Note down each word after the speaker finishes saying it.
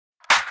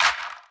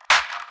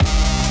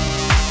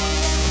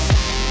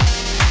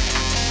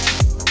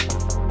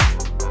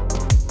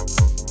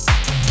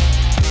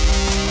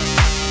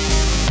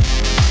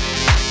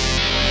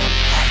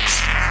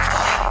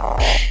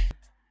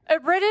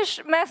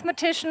British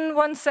mathematician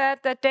once said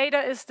that data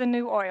is the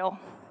new oil.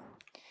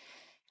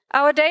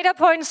 Our data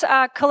points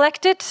are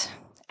collected,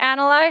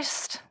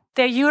 analyzed,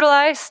 they're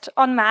utilized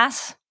en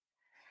masse.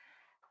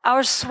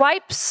 Our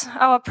swipes,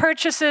 our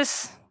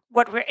purchases,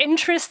 what we're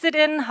interested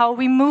in, how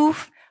we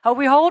move, how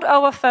we hold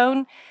our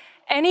phone,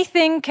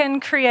 anything can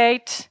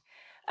create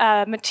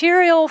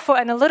material for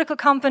analytical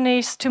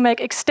companies to make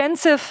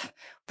extensive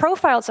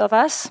profiles of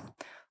us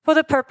for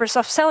the purpose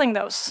of selling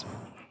those.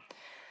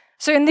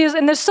 So in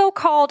the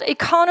so-called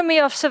economy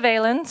of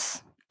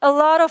surveillance, a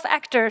lot of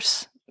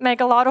actors make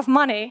a lot of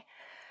money.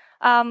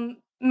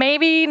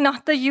 Maybe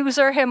not the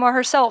user, him or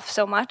herself,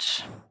 so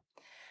much.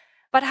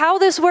 But how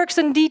this works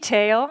in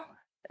detail,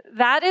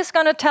 that is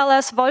going to tell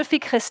us Wolfie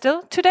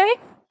Christl today.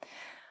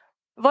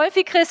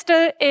 Wolfie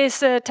Christl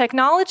is a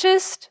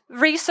technologist,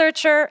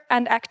 researcher,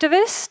 and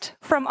activist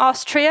from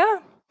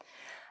Austria.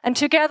 And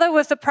together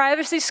with the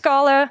privacy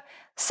scholar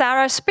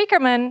Sarah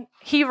Spiekermann,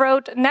 he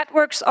wrote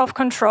Networks of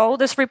Control.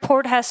 This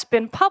report has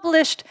been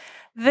published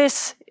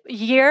this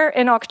year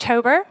in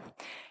October.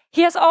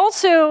 He has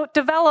also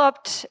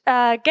developed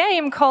a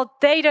game called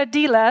Data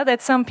Dealer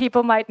that some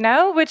people might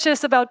know, which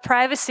is about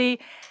privacy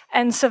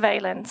and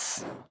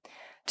surveillance.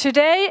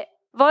 Today,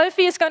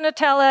 Wolfie is going to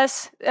tell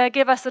us,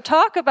 give us a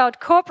talk about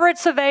corporate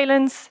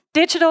surveillance,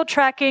 digital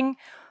tracking,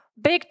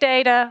 big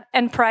data,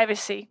 and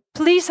privacy.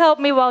 Please help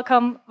me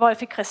welcome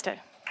Wolfie Christl.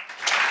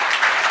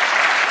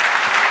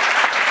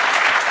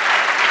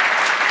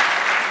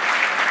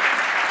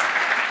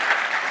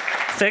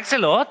 Thanks a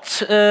lot.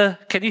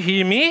 Can you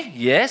hear me?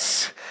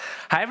 Yes.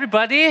 Hi,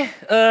 everybody.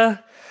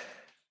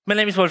 My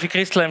name is Wolfie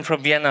Christl. I'm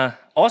from Vienna,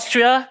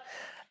 Austria.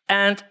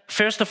 And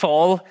first of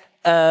all,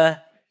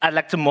 I'd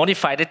like to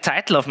modify the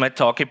title of my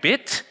talk a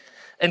bit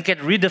and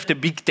get rid of the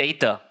big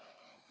data.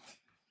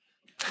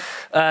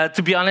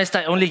 To be honest,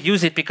 I only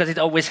use it because it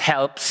always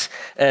helps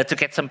to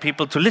get some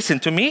people to listen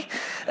to me.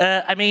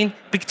 I mean,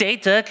 big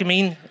data can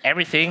mean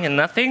everything and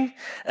nothing.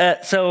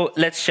 So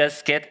let's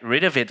just get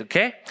rid of it,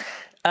 okay?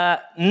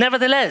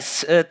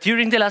 Nevertheless,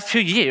 during the last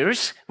few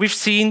years, we've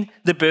seen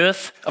the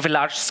birth of a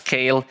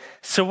large-scale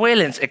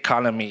surveillance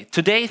economy.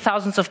 Today,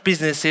 thousands of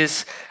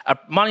businesses are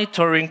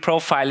monitoring,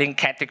 profiling,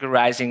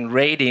 categorizing,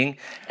 rating,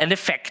 and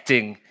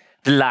affecting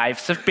the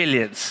lives of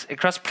billions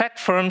across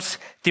platforms,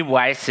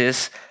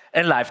 devices,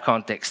 and live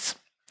contexts.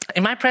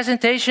 In my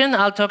presentation,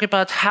 I'll talk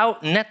about how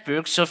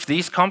networks of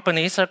these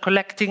companies are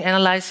collecting,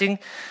 analyzing,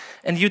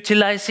 and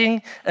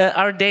utilizing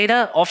our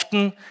data,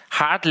 often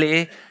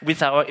hardly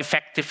with our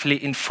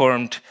effectively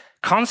informed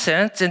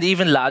consent and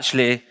even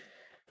largely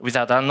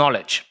without our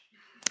knowledge.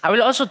 I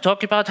will also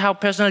talk about how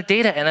personal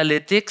data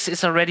analytics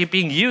is already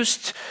being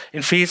used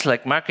in fields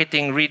like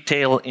marketing,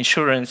 retail,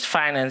 insurance,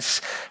 finance,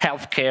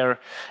 healthcare,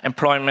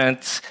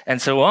 employment,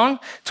 and so on,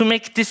 to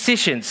make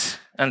decisions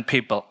on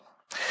people.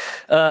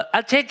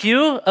 I'll take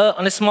you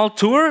on a small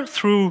tour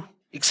through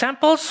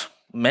examples,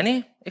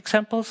 many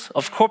examples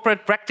of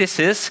corporate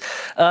practices,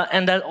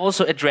 and I'll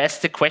also address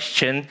the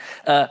question,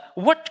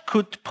 what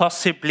could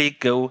possibly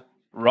go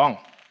wrong?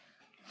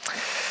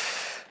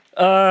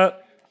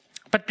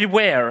 But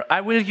beware,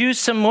 I will use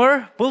some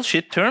more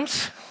bullshit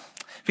terms,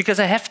 because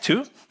I have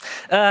to.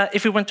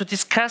 If we want to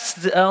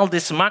discuss all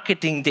this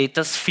marketing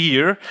data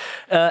sphere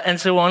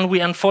and so on, we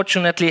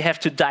unfortunately have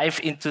to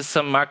dive into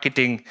some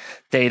marketing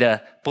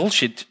data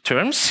bullshit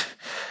terms.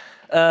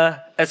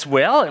 As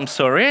well, I'm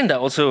sorry, and I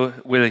also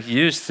will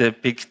use the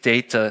big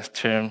data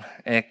term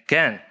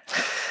again.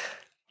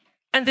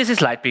 And this is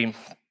Lightbeam.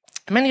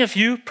 Many of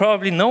you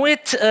probably know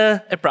it,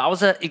 a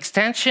browser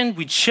extension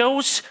which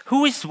shows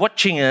who is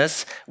watching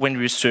us when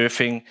we're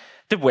surfing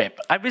the web.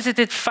 I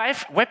visited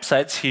 5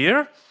 websites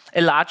here,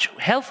 a large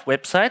health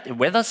website, a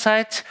weather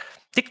site,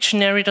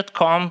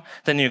 dictionary.com,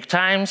 the New York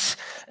Times,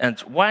 and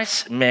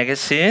Vice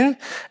magazine.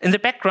 In the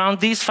background,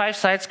 these 5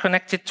 sites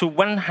connected to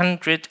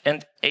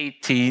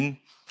 118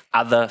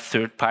 other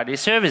third-party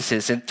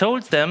services and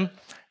told them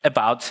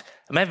about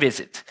my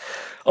visit.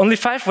 Only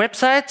 5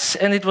 websites,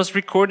 and it was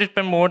recorded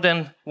by more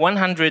than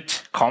 100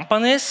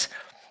 companies.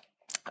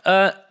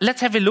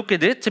 Let's have a look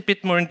at it a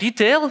bit more in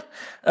detail.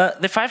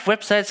 The 5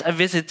 websites I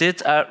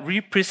visited are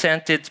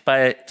represented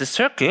by the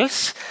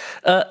circles,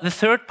 the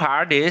third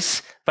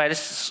parties by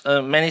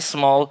the many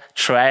small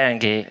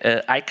triangle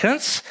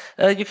icons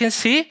you can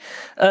see.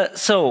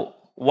 So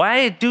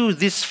why do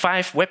these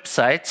 5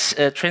 websites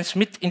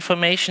transmit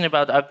information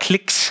about our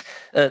clicks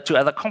to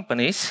other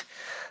companies?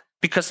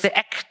 Because they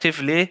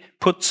actively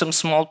put some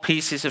small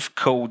pieces of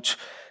code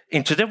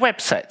into their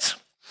websites.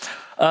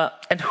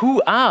 And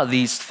who are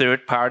these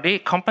third-party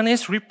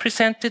companies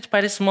represented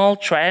by the small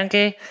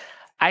triangle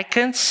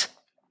icons?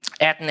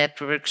 Ad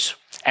networks,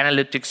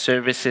 analytics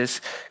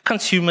services,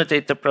 consumer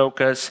data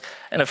brokers,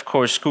 and of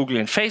course Google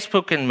and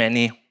Facebook and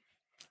many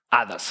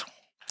others.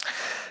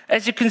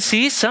 As you can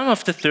see, some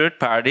of the third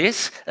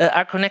parties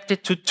are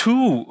connected to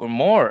 2 or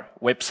more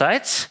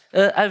websites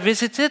I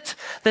visited.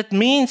 That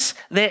means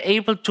they're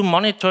able to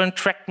monitor and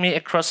track me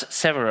across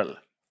several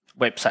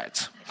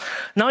websites.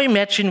 Now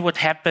imagine what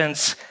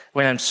happens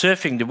when I'm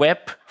surfing the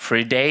web for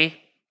a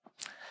day,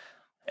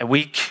 a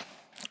week,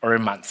 or a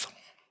month.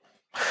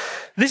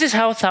 This is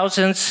how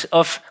thousands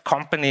of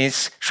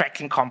companies,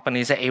 tracking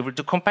companies, are able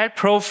to compile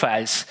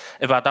profiles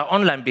about our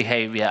online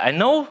behavior. I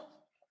know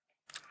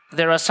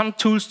there are some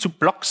tools to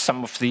block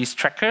some of these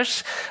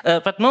trackers,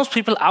 but most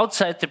people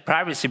outside the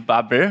privacy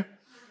bubble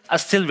are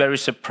still very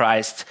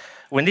surprised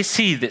when they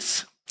see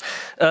this.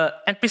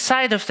 And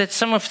beside of that,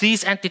 some of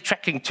these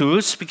anti-tracking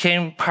tools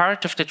became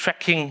part of the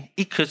tracking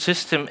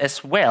ecosystem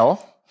as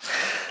well.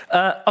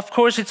 Of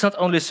course, it's not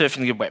only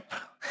surfing the web.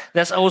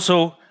 There's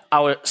also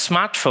our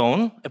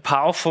smartphone, a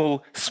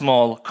powerful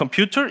small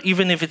computer,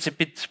 even if it's a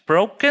bit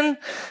broken,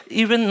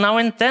 even now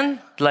and then,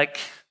 like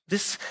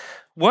this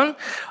one,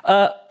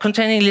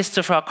 containing lists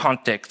of our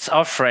contacts,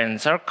 our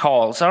friends, our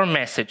calls, our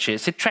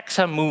messages. It tracks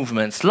our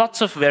movements,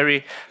 lots of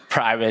very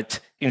private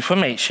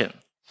information.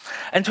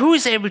 And who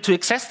is able to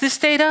access this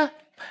data?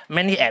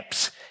 Many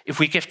apps, if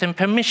we give them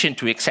permission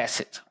to access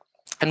it.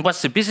 And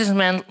what's the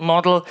business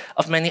model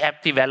of many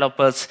app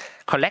developers?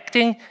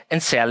 Collecting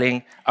and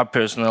selling our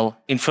personal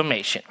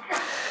information.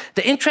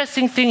 The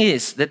interesting thing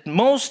is that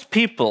most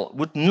people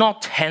would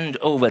not hand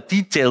over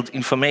detailed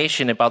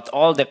information about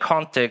all their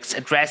contacts,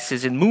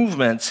 addresses, and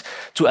movements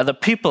to other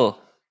people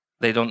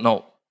they don't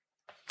know.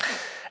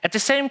 At the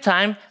same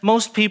time,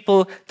 most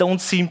people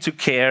don't seem to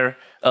care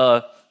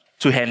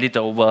to hand it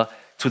over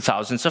to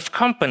thousands of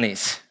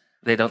companies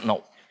they don't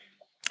know.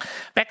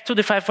 Back to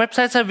the 5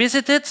 websites I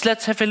visited,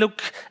 let's have a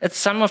look at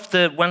some of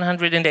the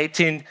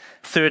 118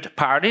 third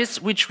parties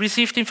which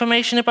received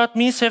information about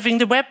me surfing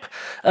the web.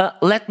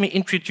 Let me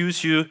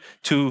introduce you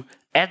to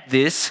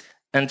 @this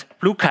and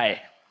BlueKai.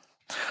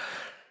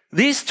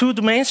 These 2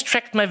 domains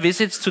tracked my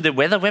visits to the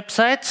weather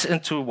website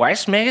and to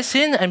Vice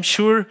magazine. I'm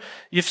sure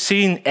you've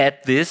seen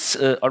 @this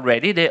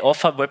already. They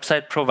offer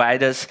website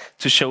providers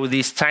to show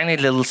these tiny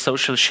little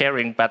social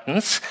sharing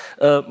buttons,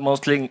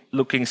 mostly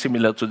looking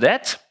similar to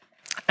that.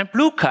 And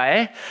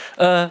BlueKai,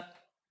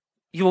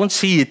 you won't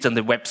see it on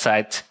the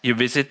website you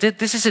visited.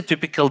 This is a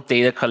typical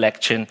data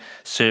collection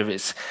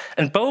service.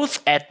 And both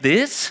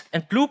 @this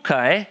and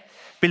BlueKai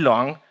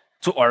belong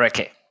to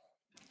Oracle.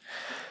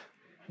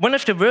 One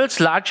of the world's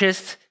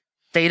largest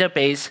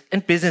database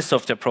and business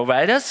software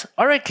providers,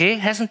 Oracle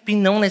hasn't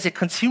been known as a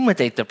consumer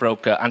data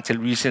broker until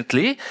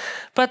recently,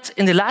 but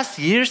in the last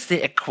years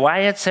they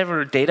acquired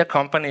several data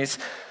companies.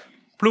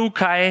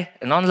 BlueKai,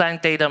 an online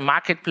data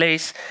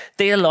marketplace,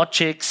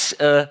 Datalogics,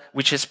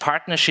 which has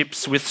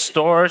partnerships with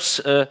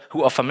stores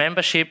who offer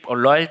membership or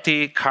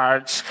loyalty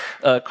cards,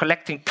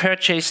 collecting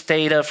purchase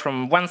data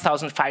from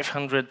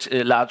 1,500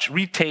 large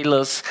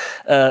retailers,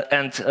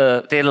 and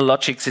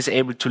Datalogics is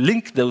able to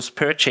link those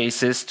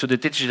purchases to the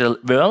digital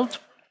world.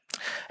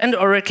 And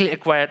Oracle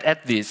acquired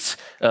 @this,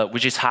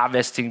 which is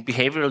harvesting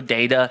behavioral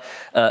data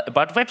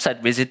about website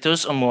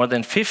visitors on more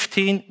than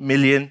 15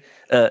 million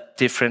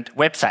different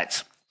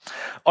websites.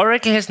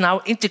 Oracle has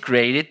now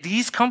integrated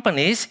these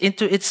companies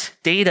into its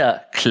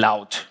data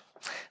cloud.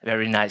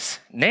 Very nice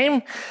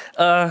name.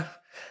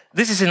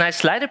 This is a nice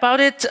slide about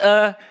it.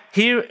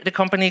 Here, the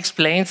company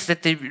explains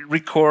that they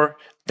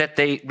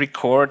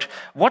record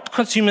what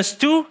consumers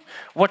do,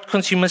 what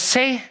consumers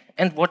say,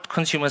 and what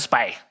consumers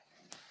buy.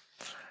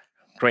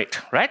 Great,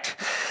 right?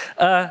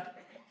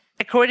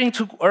 According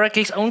to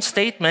Oracle's own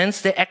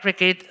statements, they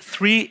aggregate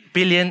 3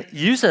 billion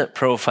user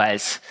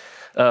profiles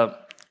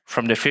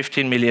from the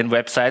 15 million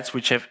websites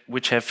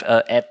which have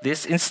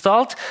 @this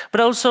installed, but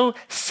also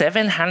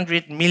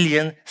 700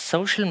 million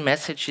social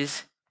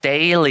messages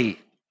daily.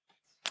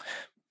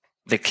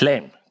 They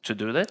claim to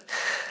do that.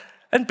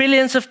 And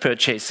billions of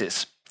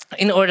purchases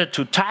in order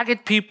to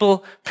target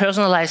people,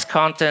 personalize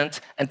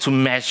content, and to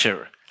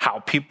measure how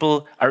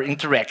people are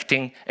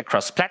interacting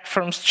across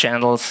platforms,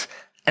 channels,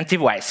 and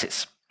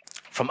devices.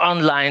 From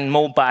online,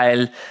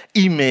 mobile,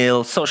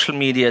 email, social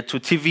media, to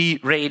TV,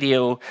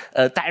 radio,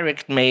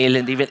 direct mail,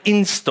 and even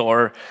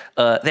in-store,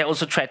 they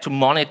also try to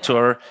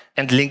monitor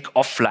and link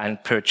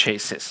offline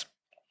purchases.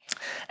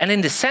 And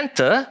in the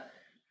center,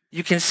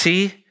 you can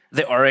see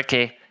the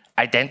Oracle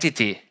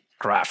identity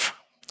graph,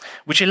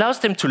 which allows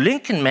them to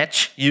link and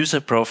match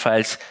user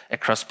profiles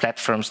across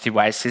platforms,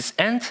 devices,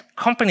 and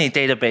company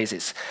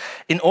databases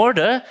in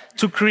order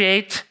to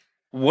create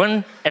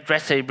one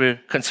addressable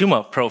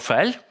consumer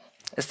profile,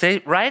 as they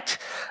write,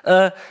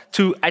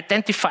 to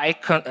identify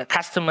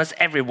customers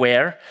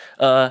everywhere,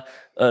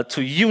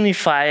 to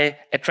unify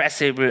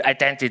addressable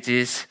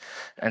identities,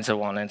 and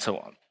so on and so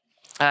on.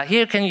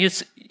 Here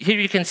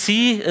you can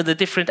see the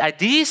different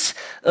IDs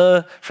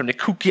from the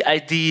cookie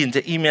ID and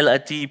the email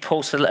ID,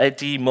 postal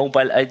ID,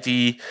 mobile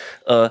ID,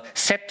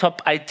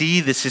 set-top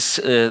ID. This is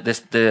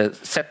the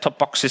set-top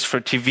boxes for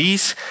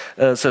TVs.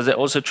 So they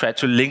also try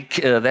to link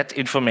that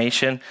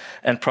information,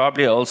 and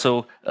probably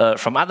also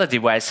from other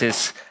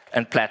devices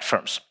and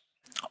platforms.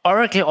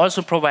 Oracle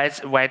also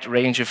provides a wide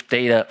range of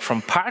data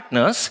from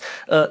partners.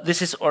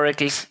 This is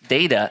Oracle's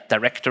data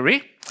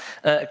directory.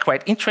 A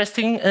quite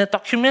interesting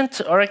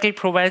document. Oracle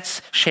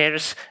provides,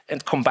 shares,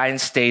 and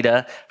combines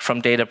data from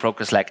data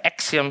brokers like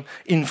Axiom,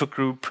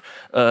 Infogroup,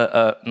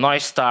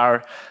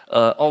 Neustar,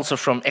 also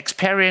from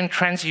Experian,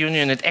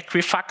 TransUnion, and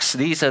Equifax.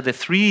 These are the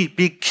three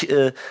big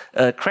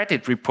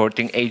credit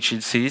reporting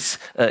agencies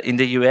in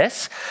the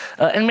US,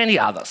 and many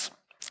others.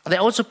 They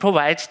also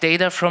provide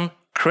data from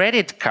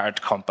credit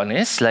card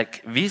companies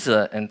like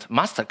Visa and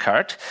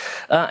MasterCard.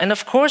 And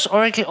of course,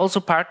 Oracle also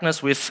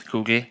partners with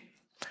Google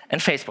and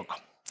Facebook.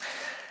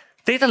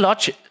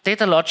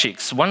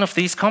 Datalogics, one of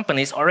these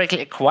companies Oracle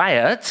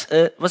acquired,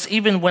 was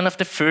even one of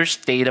the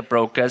first data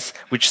brokers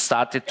which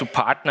started to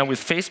partner with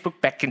Facebook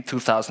back in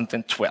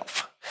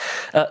 2012.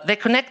 They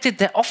connected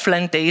their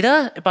offline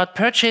data about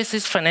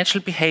purchases,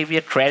 financial behavior,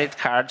 credit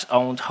cards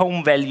owned,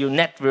 home value,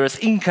 net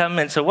worth, income,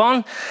 and so on,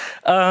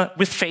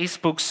 with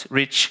Facebook's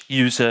rich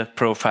user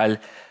profile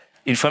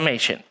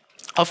information.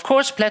 Of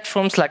course,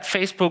 platforms like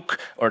Facebook,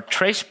 or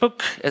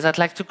Tracebook, as I'd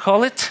like to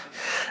call it,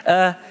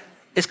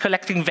 is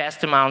collecting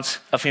vast amounts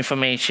of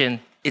information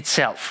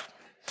itself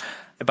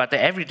about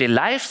their everyday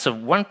lives of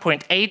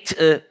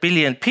 1.8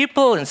 billion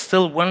people, and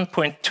still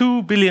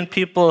 1.2 billion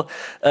people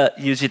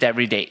use it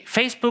every day.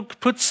 Facebook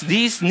puts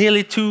these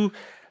nearly 2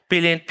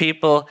 billion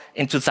people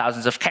into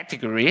thousands of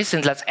categories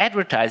and lets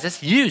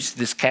advertisers use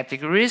these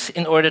categories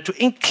in order to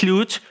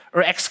include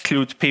or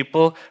exclude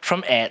people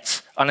from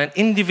ads on an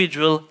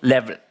individual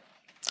level.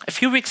 A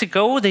few weeks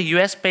ago, the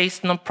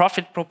US-based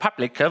nonprofit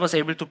ProPublica was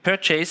able to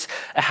purchase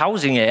a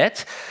housing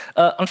ad.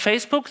 On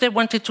Facebook, they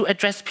wanted to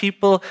address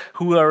people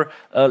who are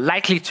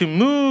likely to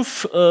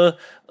move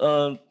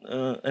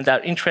and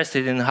are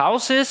interested in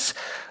houses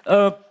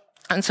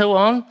and so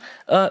on.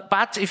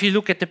 But if you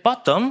look at the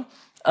bottom,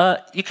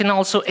 you can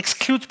also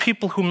exclude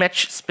people who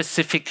match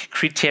specific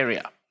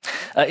criteria.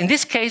 In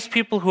this case,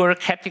 people who are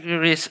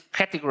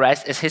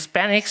categorized as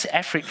Hispanics,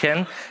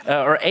 African,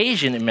 or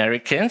Asian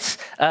Americans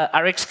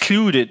are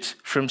excluded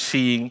from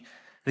seeing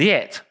the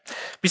ad.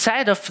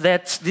 Besides of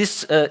that,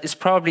 this is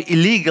probably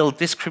illegal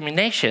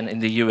discrimination in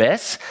the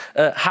US.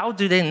 How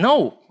do they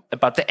know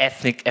about the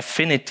ethnic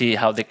affinity,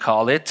 how they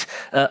call it,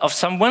 of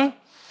someone?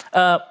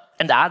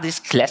 And are these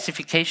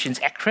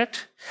classifications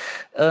accurate?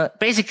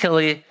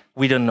 Basically,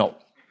 we don't know.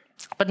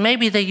 But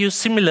maybe they use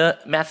similar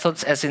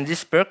methods as in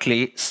this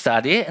Berkeley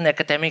study, an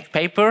academic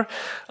paper.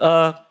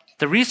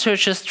 The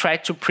researchers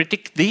tried to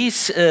predict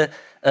these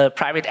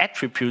private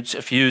attributes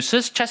of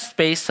users just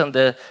based on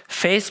the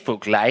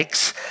Facebook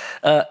likes,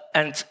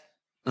 and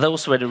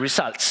those were the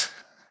results.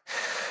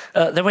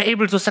 They were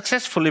able to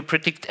successfully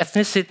predict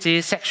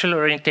ethnicity, sexual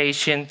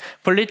orientation,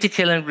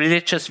 political and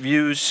religious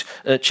views,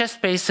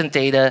 just based on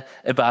data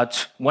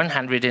about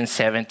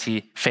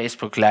 170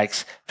 Facebook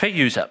likes per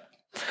user.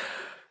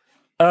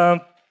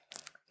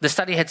 The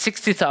study had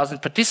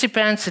 60,000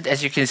 participants, and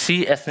as you can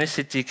see,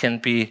 ethnicity can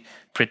be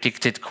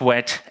predicted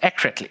quite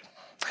accurately.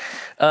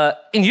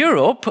 In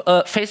Europe,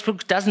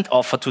 Facebook doesn't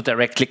offer to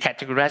directly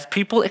categorize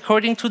people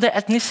according to their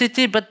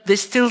ethnicity, but they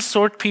still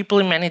sort people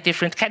in many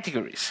different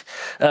categories.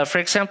 For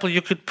example,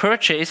 you could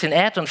purchase an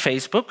ad on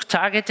Facebook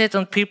targeted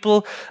on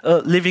people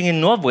living in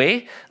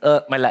Norway.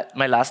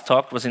 My last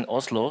talk was in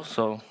Oslo,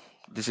 so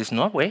this is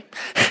Norway.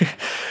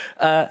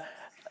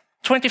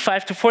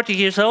 25 to 40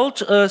 years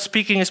old,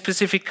 speaking a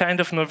specific kind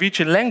of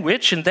Norwegian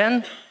language, and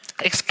then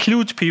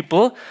exclude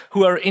people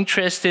who are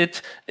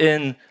interested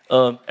in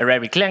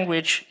Arabic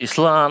language,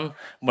 Islam,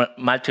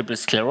 multiple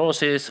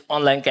sclerosis,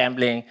 online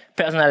gambling,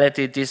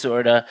 personality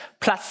disorder,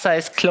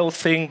 plus-size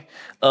clothing,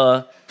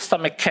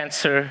 stomach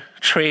cancer,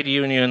 trade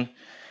union,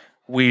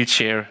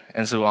 wheelchair,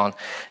 and so on.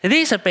 And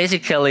these are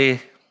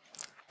basically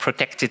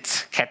protected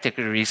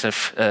categories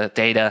of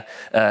data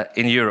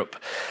in Europe.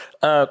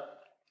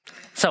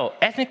 So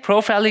ethnic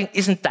profiling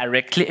isn't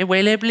directly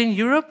available in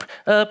Europe,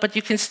 but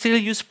you can still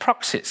use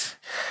proxies.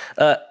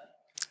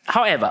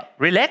 However,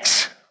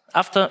 relax.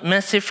 After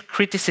massive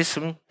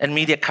criticism and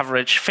media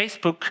coverage,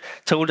 Facebook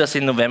told us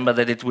in November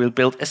that it will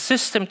build a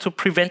system to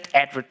prevent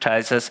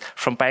advertisers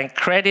from buying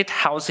credit,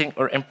 housing,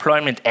 or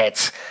employment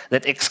ads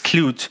that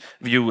exclude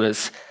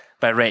viewers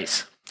by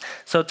race.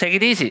 So take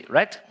it easy,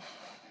 right?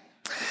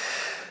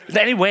 But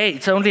anyway,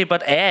 it's only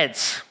about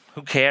ads.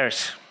 Who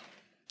cares?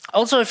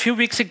 Also, a few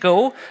weeks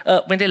ago,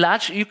 when the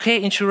large UK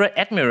insurer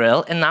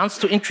Admiral announced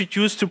to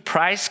introduce to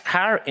price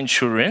car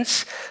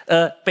insurance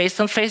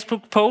based on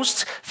Facebook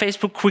posts,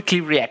 Facebook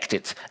quickly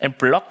reacted and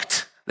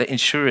blocked the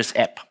insurer's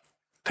app.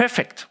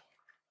 Perfect,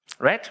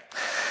 right?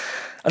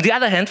 On the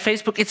other hand,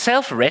 Facebook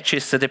itself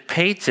registered a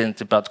patent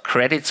about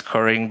credit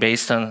scoring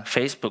based on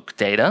Facebook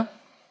data.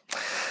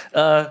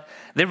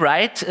 They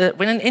write,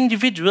 when an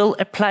individual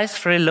applies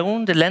for a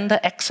loan, the lender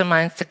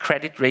examines the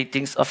credit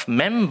ratings of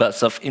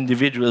members of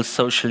individual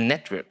social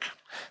network.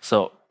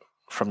 So,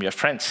 from your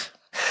friends.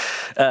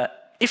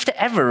 If the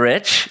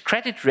average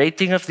credit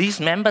rating of these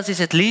members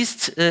is at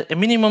least a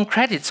minimum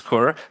credit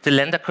score, the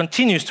lender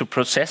continues to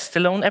process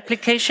the loan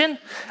application.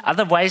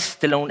 Otherwise,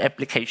 the loan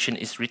application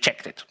is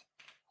rejected.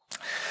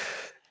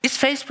 Is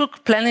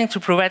Facebook planning to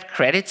provide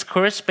credit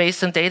scores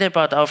based on data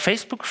about our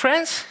Facebook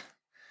friends?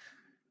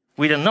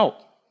 We don't know.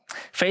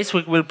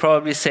 Facebook will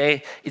probably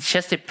say, it's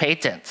just a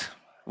patent.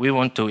 We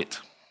won't do it.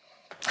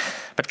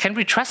 But can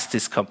we trust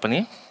this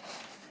company?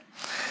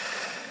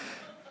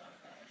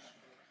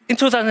 In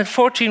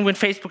 2014, when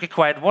Facebook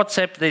acquired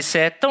WhatsApp, they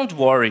said, don't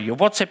worry, your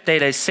WhatsApp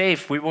data is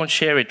safe, we won't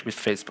share it with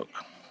Facebook.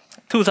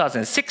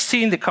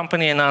 2016, the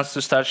company announced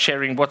to start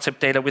sharing WhatsApp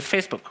data with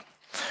Facebook.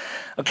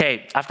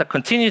 Okay, after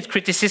continued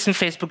criticism,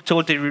 Facebook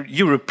told the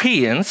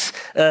Europeans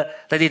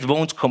that it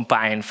won't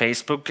combine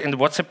Facebook and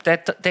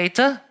WhatsApp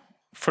data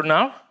for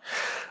now.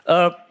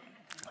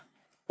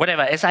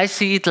 Whatever, as I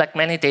see it, like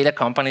many data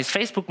companies,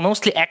 Facebook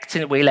mostly acts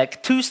in a way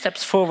like 2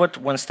 steps forward,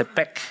 1 step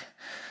back,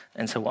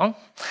 and so on.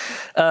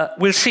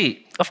 We'll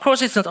see. Of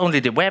course, it's not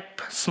only the web,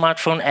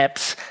 smartphone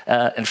apps,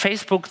 and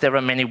Facebook. There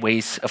are many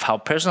ways of how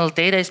personal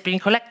data is being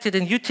collected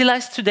and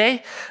utilized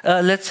today.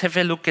 Let's have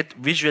a look at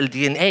visual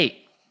DNA.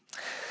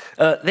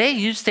 They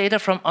use data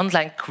from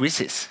online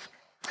quizzes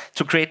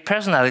to create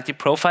personality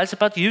profiles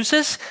about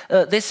users.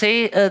 They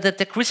say that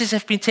the quizzes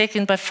have been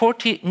taken by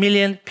 40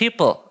 million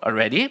people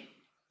already.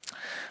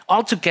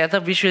 Altogether,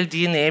 Visual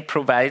DNA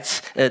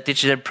provides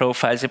digital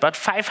profiles about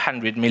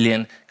 500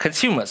 million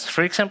consumers,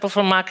 for example,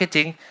 for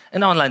marketing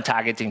and online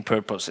targeting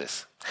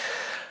purposes.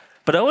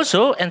 But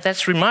also, and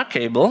that's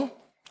remarkable,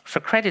 for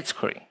credit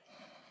scoring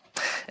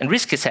and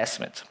risk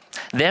assessment.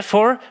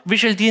 Therefore,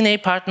 Visual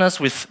DNA partners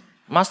with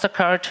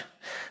MasterCard,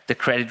 the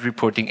credit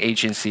reporting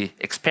agency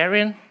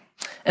Experian,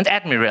 and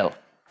Admiral,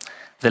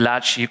 the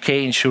large UK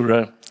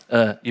insurer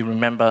you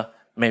remember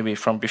maybe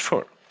from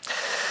before.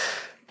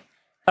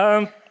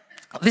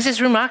 This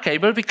is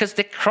remarkable because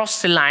they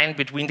cross the line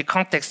between the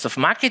context of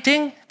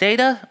marketing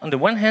data on the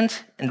one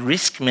hand and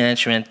risk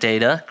management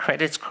data,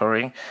 credit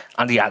scoring,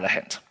 on the other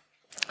hand.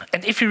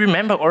 And if you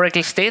remember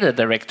Oracle's data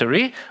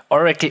directory,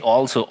 Oracle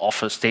also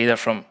offers data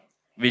from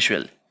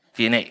Visual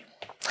DNA.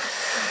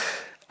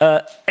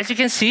 As you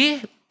can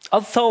see,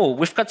 although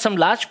we've got some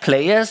large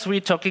players, we're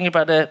talking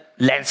about a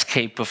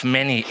landscape of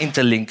many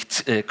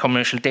interlinked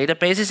commercial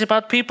databases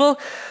about people.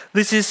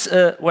 This is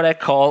what I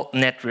call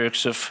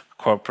networks of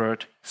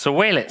corporate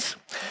surveillance.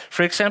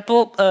 For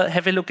example,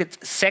 have a look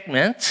at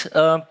Segment,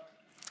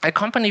 a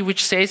company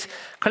which says,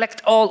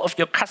 collect all of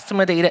your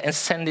customer data and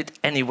send it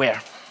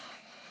anywhere.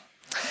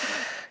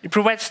 It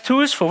provides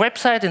tools for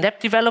website and app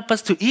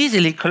developers to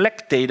easily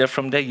collect data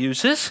from their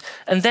users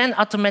and then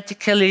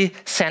automatically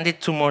send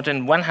it to more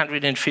than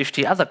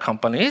 150 other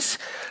companies,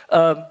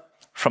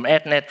 from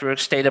ad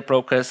networks, data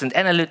brokers, and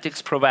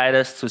analytics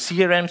providers to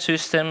CRM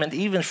system and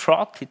even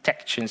fraud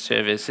detection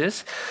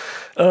services.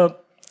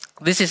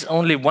 This is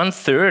only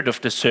 1/3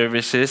 of the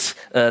services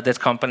that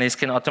companies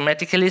can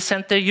automatically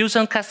send their user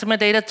and customer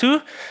data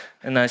to.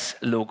 A nice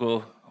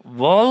logo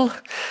wall.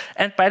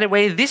 And by the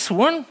way, this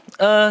one,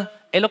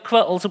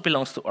 Eloqua, also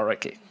belongs to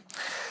Oracle.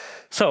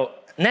 So,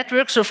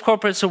 networks of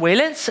corporate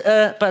surveillance,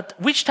 but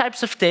which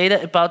types of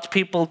data about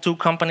people do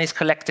companies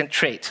collect and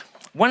trade?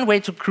 One way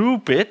to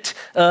group it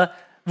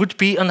would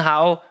be on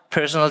how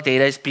personal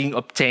data is being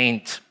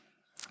obtained.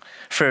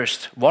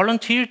 First,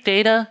 volunteer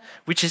data,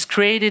 which is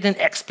created and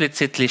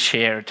explicitly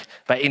shared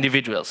by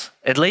individuals,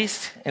 at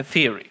least in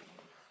theory.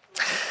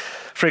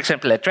 For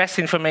example, address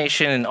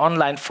information in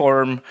online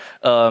forum,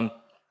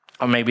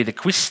 or maybe the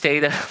quiz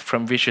data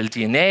from Visual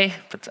DNA,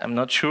 but I'm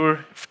not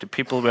sure if the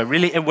people were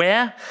really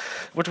aware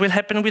what will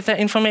happen with that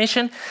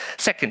information.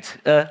 Second,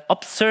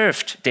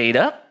 observed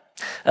data.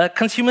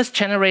 Consumers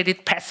generate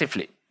it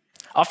passively.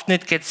 Often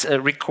it gets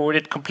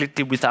recorded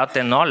completely without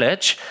their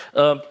knowledge.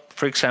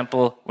 For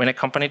example, when a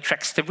company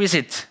tracks the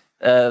websites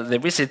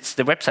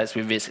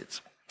we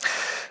visit.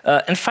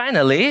 And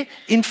finally,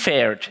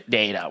 inferred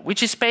data,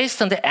 which is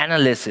based on the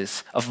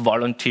analysis of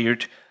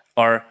volunteered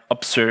or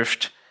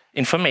observed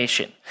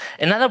information.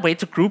 Another way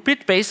to group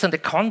it based on the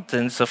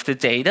contents of the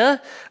data,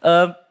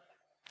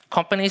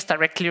 companies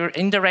directly or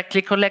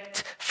indirectly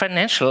collect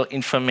financial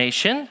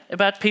information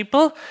about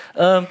people,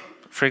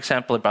 for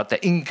example, about their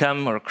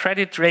income or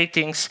credit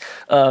ratings,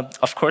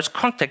 of course,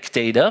 contact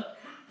data,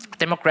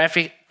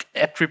 demographic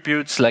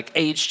attributes like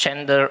age,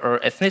 gender, or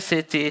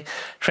ethnicity,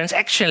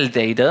 transactional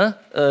data,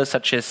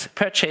 such as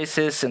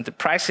purchases and the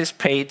prices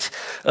paid,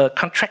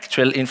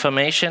 contractual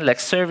information like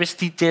service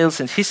details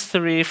and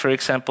history, for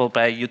example,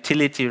 by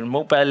utility or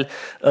mobile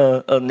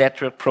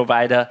network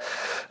provider.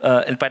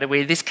 And by the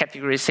way, this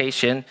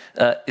categorization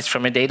is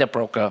from a data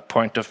broker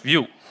point of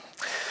view.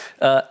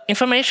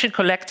 Information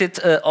collected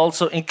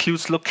also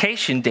includes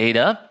location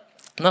data,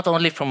 not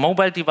only from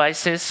mobile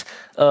devices,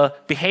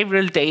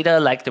 behavioral data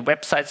like the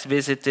websites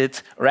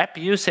visited or app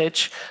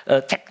usage,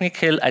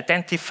 technical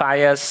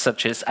identifiers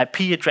such as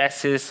IP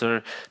addresses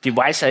or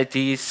device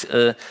IDs,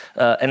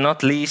 and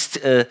not least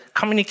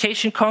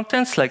communication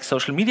contents like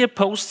social media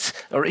posts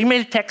or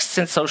email texts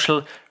and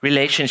social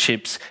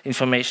relationships,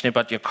 information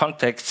about your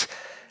contacts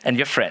and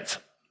your friends.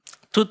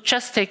 To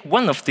just take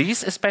one of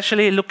these,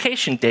 especially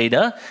location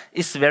data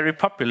is very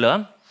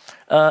popular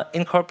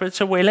in corporate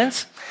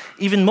surveillance.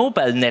 even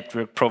mobile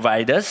network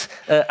providers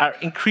are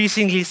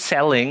increasingly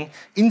selling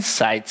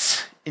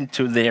insights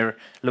into their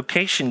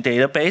location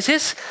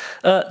databases.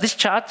 This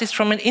chart is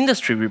from an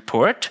industry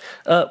report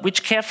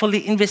which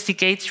carefully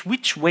investigates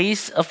which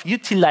ways of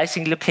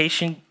utilizing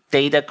location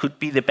data could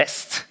be the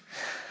best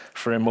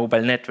for a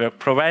mobile network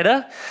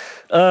provider.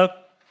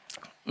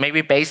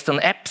 Maybe based on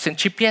apps and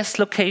GPS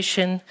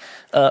location,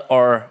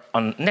 or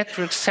on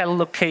network cell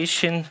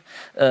location.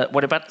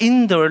 What about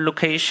indoor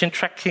location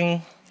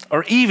tracking?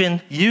 Or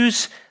even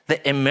use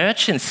the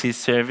emergency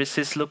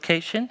services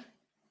location?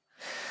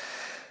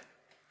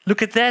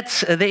 Look at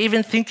that. They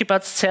even think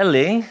about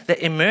selling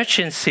the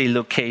emergency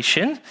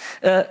location,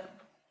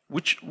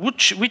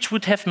 which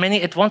would have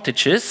many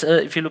advantages.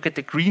 If you look at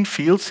the green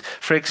fields,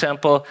 for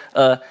example,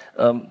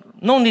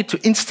 no need to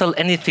install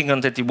anything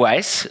on the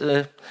device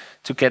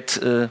to get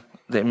the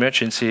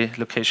emergency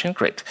location.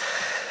 Great.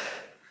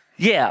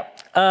 Yeah.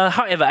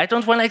 However, I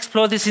don't want to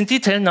explore this in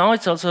detail now.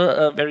 It's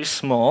also very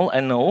small,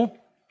 I know.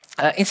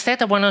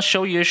 Instead, I want to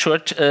show you a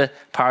short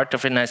part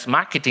of a nice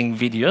marketing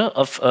video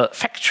of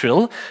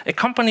Factual, a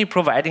company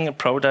providing a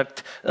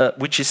product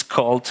which is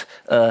called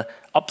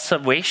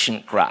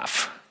Observation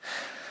Graph.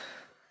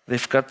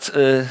 They've got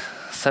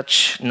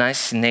such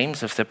nice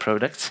names of their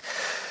products.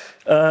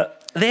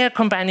 They are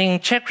combining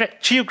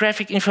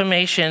geographic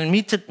information,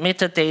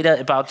 metadata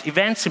about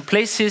events and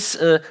places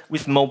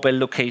with mobile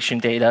location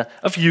data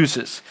of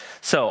users.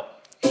 So,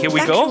 here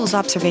we go. Factual's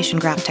observation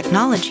graph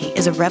technology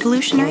is a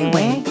revolutionary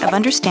way of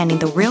understanding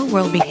the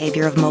real-world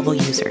behavior of mobile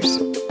users.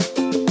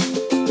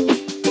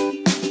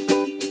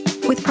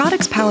 With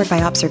products powered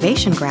by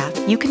Observation Graph,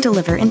 you can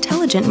deliver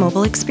intelligent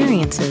mobile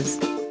experiences.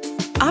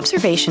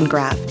 Observation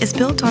Graph is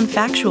built on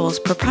Factual's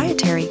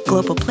proprietary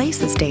Global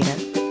Places data,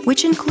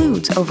 which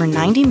includes over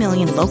 90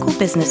 million local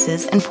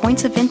businesses and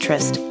points of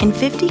interest in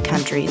 50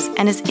 countries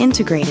and is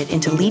integrated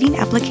into leading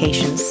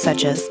applications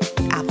such as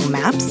Apple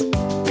Maps,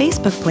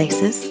 Facebook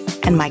Places,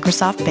 and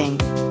Microsoft Bing.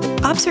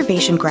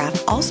 Observation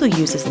Graph also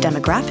uses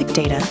demographic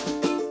data,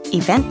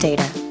 event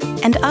data,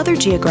 and other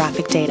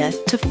geographic data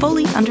to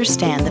fully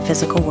understand the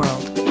physical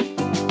world.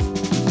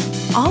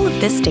 All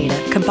of this data,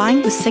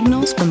 combined with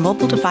signals from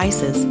mobile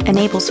devices,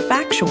 enables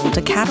Factual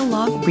to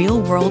catalog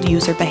real-world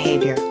user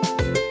behavior.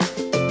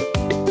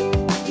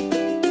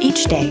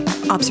 Each day,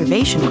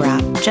 Observation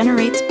Graph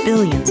generates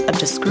billions of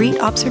discrete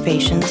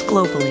observations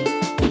globally.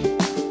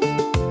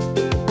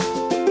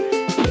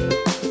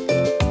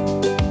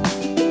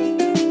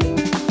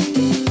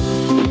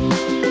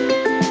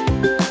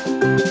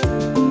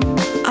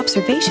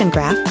 Observation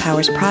Graph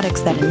powers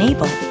products that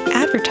enable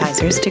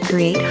advertisers to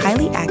create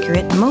highly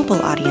accurate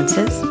mobile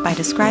audiences by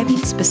describing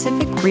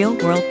specific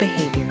real-world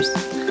behaviors.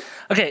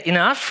 Okay,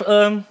 enough.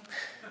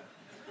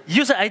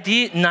 User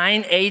ID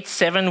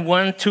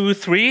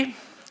 987123.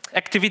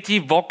 Activity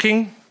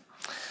walking.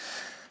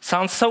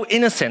 Sounds so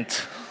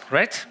innocent,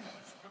 right?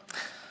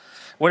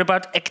 What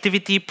about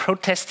activity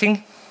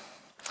protesting?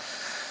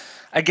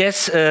 I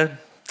guess the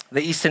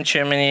Eastern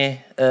German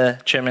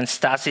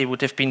Stasi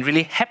would have been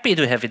really happy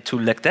to have a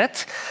tool like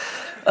that.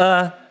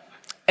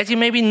 As you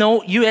maybe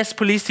know, US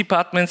police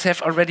departments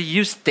have already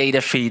used data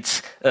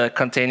feeds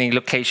containing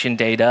location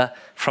data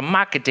from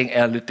marketing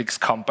analytics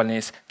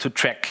companies to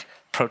track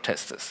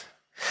protesters.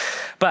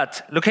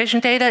 But location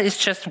data is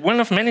just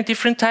one of many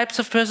different types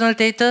of personal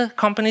data.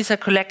 Companies are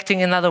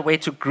collecting. Another way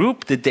to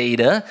group the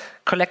data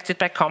collected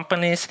by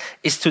companies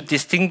is to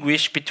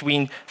distinguish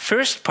between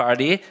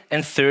first-party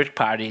and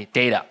third-party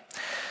data.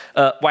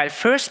 While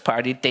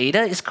first-party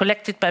data is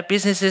collected by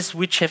businesses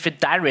which have a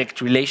direct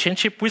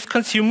relationship with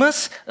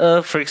consumers,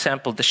 for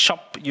example, the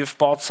shop you've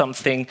bought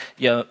something,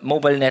 your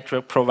mobile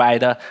network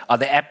provider, or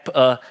the app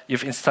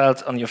you've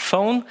installed on your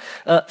phone,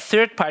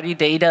 third-party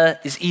data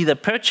is either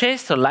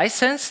purchased or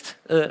licensed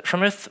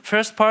from a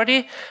first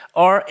party,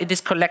 or it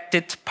is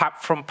collected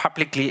from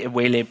publicly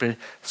available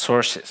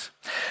sources.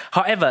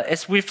 However,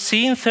 as we've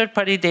seen,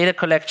 third-party data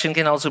collection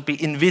can also be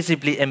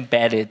invisibly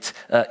embedded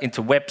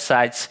into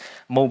websites,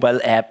 mobile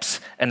apps,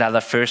 and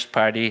other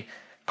first-party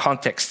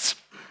contexts.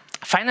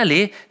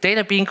 Finally,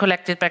 data being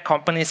collected by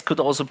companies could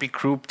also be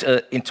grouped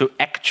into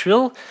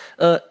actual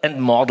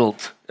and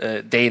modeled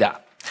data.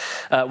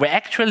 Where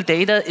actual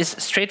data is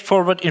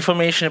straightforward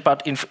information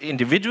about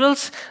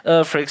individuals,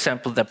 for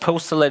example, their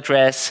postal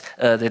address,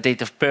 their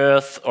date of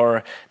birth,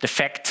 or the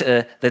fact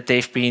that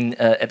they've been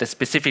at a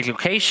specific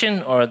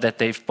location or that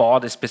they've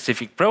bought a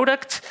specific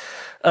product.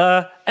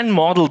 And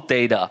modeled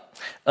data,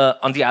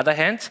 on the other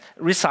hand,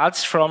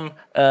 results from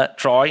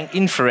drawing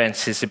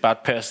inferences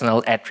about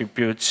personal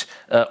attributes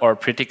or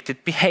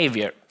predicted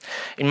behavior.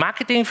 In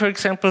marketing, for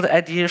example, the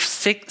idea of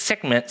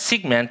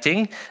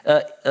segmenting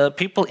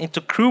people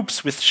into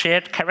groups with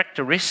shared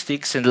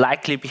characteristics and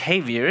likely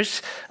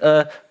behaviors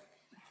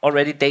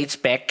already dates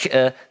back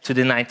to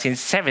the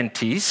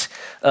 1970s.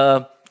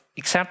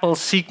 Example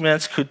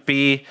segments could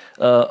be,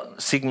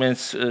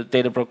 segments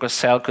data brokers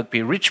sell could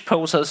be rich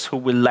posers who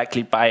will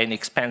likely buy an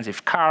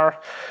expensive car,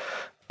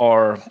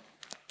 or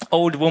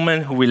old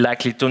women who will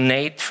likely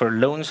donate for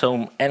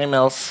lonesome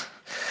animals,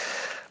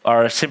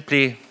 or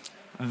simply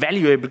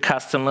valuable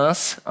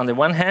customers on the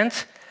one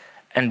hand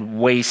and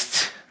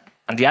waste.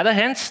 On the other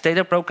hand,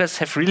 data brokers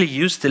have really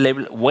used the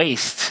label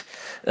waste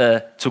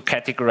to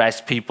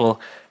categorize people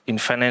in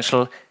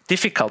financial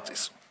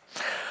difficulties.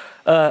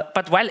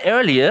 But while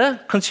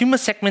earlier, consumer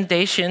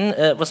segmentation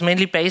was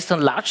mainly based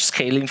on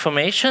large-scale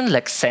information,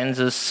 like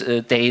census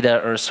data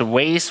or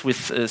surveys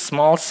with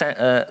small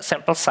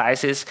sample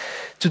sizes,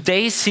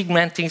 today's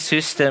segmenting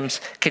systems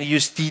can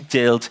use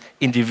detailed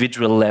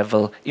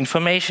individual-level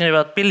information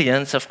about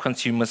billions of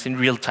consumers in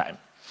real time.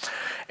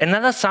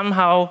 Another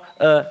somehow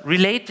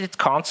related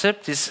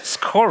concept is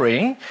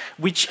scoring,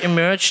 which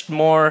emerged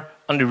more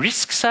on the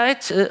risk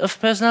side of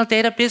personal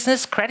data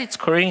business. Credit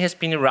scoring has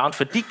been around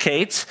for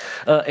decades.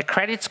 A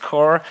credit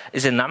score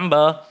is a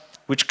number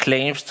which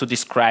claims to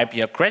describe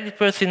your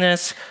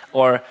creditworthiness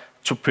or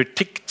to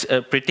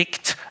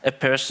predict a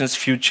person's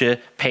future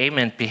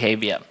payment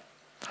behavior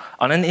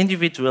on an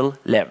individual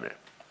level.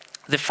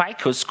 The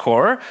FICO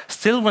score,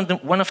 still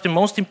one of the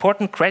most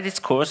important credit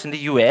scores in the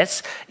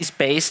US, is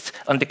based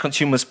on the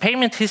consumer's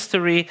payment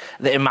history,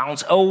 the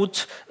amounts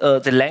owed,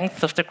 the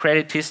length of the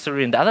credit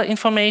history, and other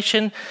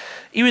information.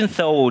 Even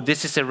though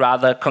this is a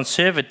rather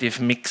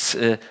conservative mix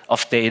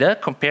of data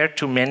compared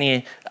to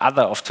many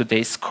other of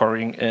today's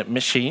scoring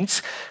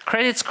machines,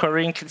 credit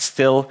scoring can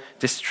still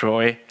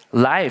destroy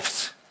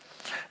lives.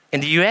 In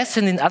the US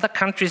and in other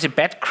countries, a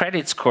bad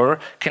credit score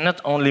can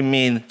not only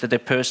mean that a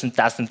person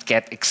doesn't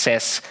get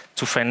access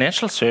to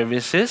financial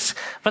services,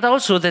 but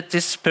also that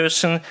this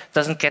person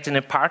doesn't get an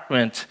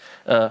apartment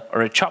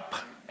or a job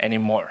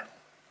anymore.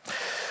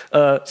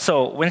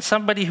 So when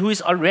somebody who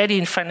is already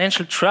in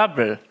financial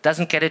trouble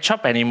doesn't get a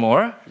job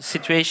anymore, the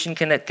situation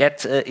can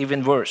get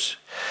even worse.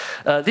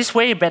 This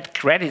way, a bad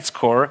credit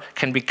score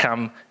can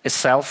become a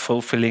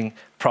self-fulfilling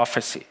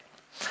prophecy.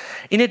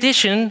 In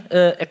addition,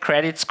 a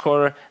credit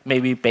score may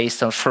be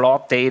based on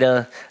flawed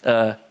data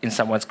in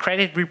someone's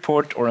credit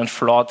report or on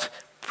flawed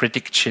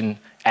prediction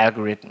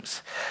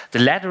algorithms. The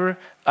latter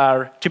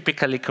are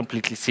typically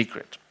completely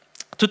secret.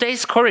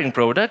 Today's scoring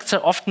products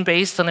are often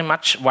based on a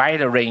much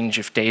wider range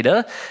of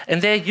data,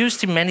 and they're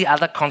used in many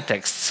other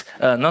contexts,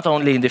 not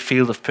only in the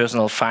field of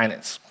personal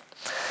finance.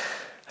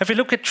 If we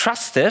look at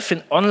Trustdev,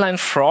 an online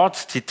fraud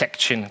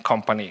detection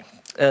company,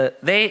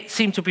 they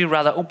seem to be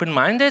rather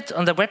open-minded.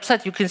 On their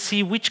website, you can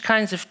see which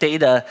kinds of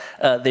data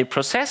they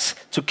process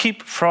to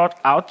keep fraud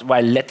out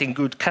while letting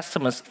good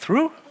customers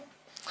through.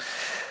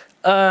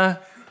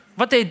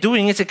 What they're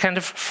doing is a kind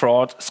of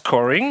fraud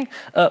scoring,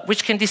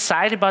 which can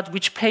decide about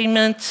which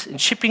payment and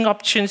shipping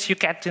options you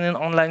get in an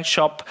online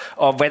shop,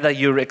 or whether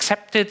you're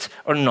accepted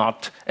or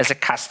not as a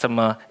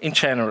customer in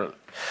general.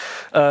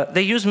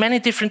 They use many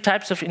different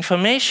types of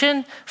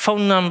information: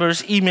 phone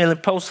numbers, email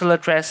and postal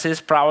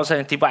addresses, browser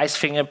and device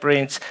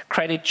fingerprints,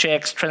 credit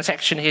checks,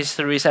 transaction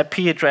histories, IP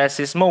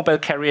addresses, mobile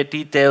carrier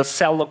details,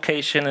 cell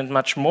location, and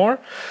much more.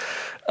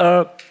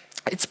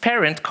 Its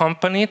parent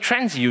company,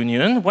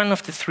 TransUnion, one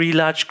of the 3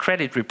 large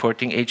credit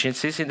reporting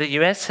agencies in the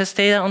US, has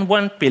data on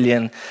 1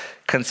 billion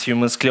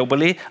consumers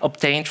globally,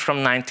 obtained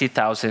from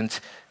 90,000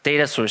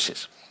 data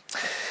sources.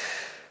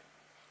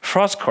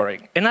 Fraud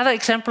scoring. Another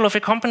example of a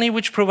company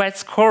which provides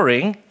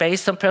scoring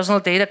based on personal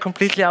data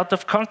completely out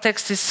of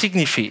context is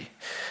Signify,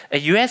 a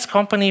US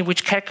company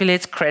which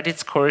calculates credit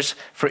scores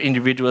for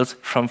individuals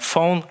from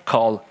phone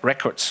call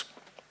records.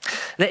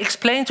 They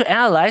explain to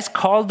analyze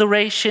call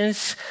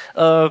durations,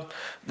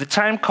 the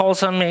time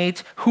calls are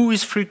made, who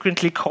is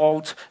frequently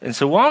called, and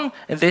so on.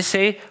 And they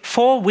say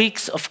 4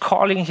 weeks of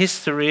calling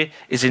history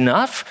is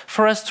enough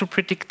for us to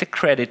predict the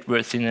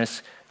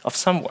creditworthiness of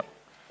someone.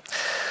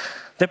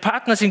 Their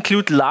partners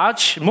include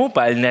large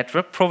mobile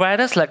network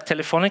providers like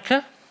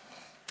Telefonica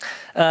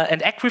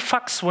and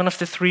Equifax, one of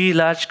the 3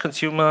 large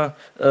consumer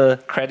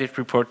credit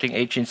reporting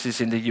agencies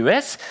in the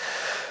US.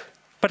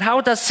 But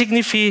how does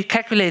Signify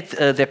calculate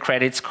their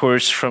credit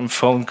scores from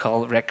phone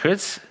call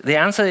records? The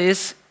answer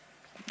is,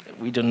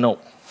 we don't know.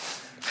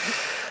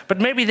 But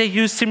maybe they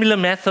use similar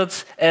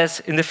methods as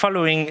in the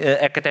following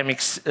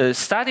academic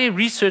study.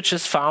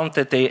 Researchers found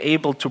that they're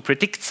able to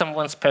predict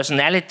someone's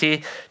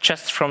personality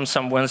just from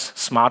someone's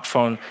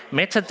smartphone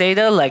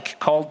metadata, like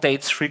call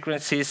dates,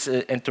 frequencies,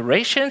 and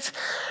durations.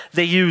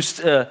 They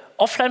used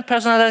offline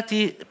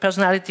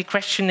personality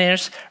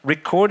questionnaires,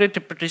 recorded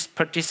the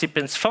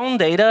participants' phone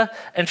data,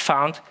 and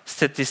found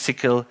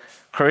statistical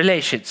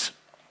correlations.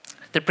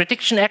 The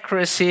prediction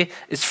accuracy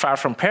is far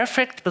from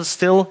perfect, but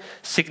still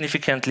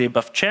significantly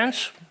above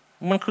chance,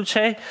 one could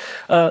say.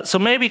 So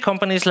maybe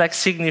companies like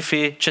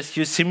Signify just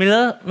use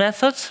similar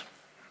methods.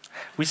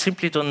 We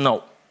simply don't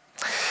know.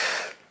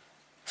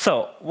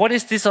 So what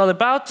is this all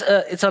about?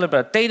 It's all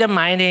about data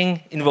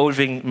mining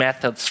involving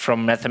methods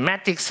from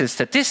mathematics and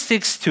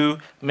statistics to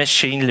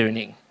machine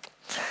learning.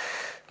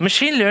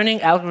 Machine learning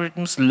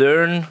algorithms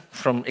learn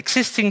from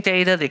existing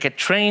data. They get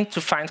trained to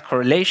find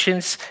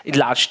correlations in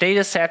large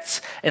data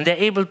sets, and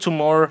they're able to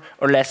more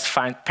or less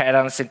find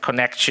patterns and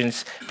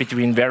connections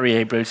between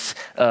variables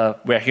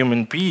where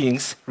human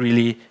beings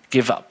really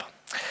give up.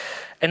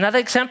 Another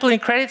example in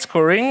credit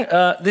scoring,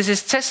 this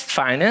is Test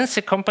Finance,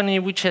 a company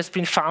which has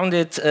been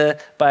founded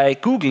by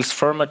Google's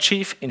former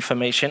chief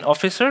information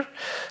officer.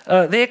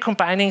 They are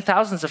combining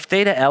thousands of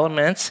data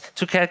elements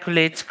to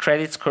calculate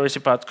credit scores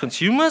about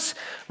consumers,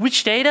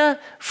 which data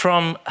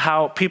from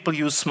how people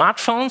use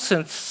smartphones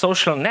and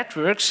social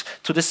networks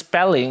to the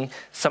spelling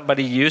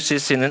somebody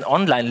uses in an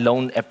online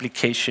loan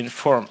application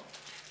form.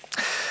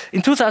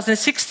 In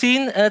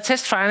 2016,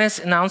 Test Finance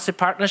announced a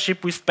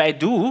partnership with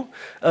Baidu,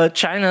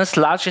 China's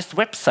largest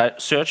web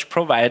search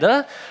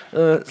provider,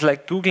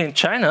 like Google in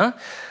China.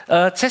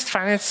 Test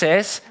Finance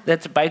says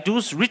that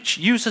Baidu's rich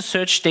user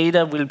search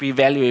data will be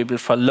valuable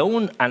for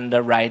loan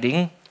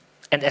underwriting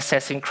and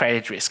assessing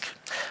credit risk.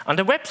 On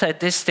the website,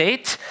 they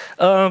state,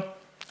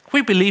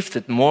 we believe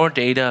that more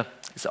data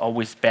is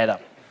always better.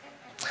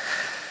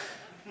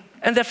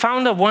 And the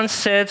founder once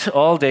said,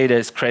 all data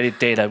is credit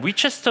data. We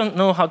just don't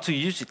know how to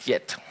use it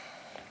yet.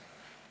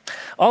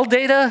 All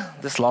data,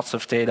 there's lots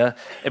of data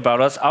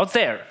about us out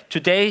there.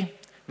 Today,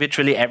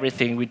 virtually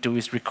everything we do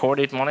is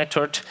recorded,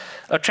 monitored,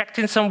 or tracked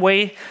in some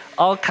way.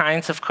 All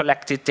kinds of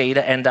collected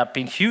data end up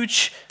in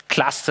huge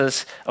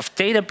clusters of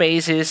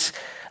databases.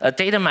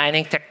 Data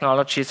mining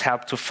technologies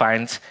help to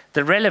find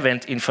the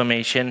relevant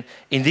information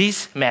in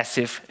these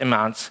massive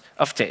amounts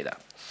of data.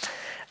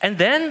 And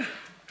then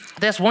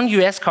there's one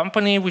US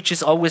company which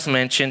is always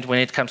mentioned when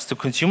it comes to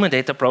consumer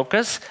data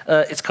brokers.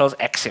 It's called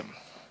Exim.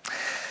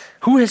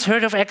 Who has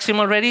heard of Exim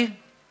already?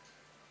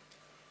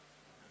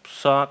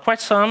 So,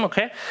 quite some,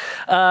 okay.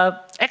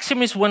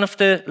 Exim is one of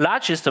the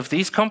largest of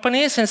these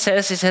companies and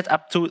says it has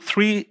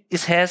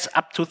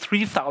up to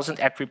 3,000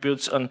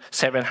 attributes on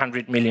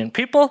 700 million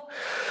people.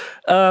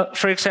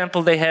 For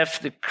example, they have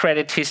the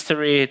credit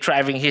history,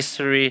 driving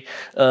history,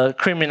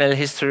 criminal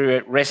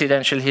history,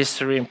 residential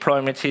history,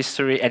 employment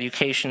history,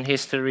 education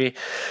history,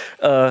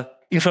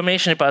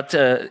 information about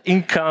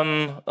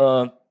income,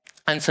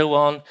 and so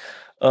on.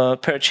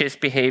 Purchase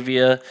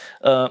behavior.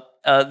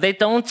 They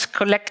don't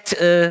collect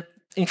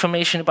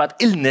information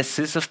about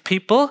illnesses of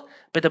people,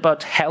 but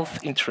about health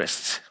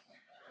interests.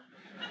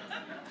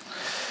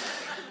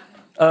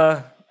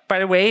 By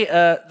the way,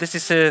 this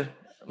is a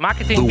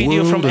marketing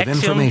video from Exim. The world of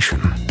information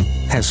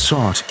has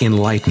sought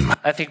enlightenment.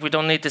 I think we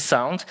don't need the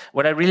sound.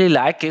 What I really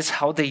like is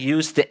how they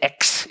use the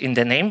X in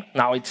the name.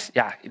 Now it's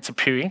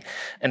appearing.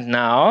 And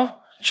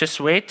now, just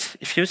wait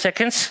a few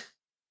seconds.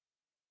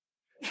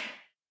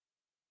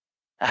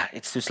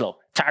 It's too slow.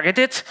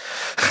 Targeted.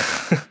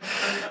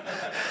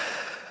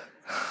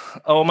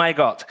 Oh my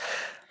God.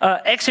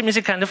 Exim is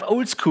a kind of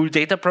old school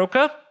data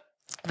broker.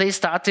 They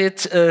started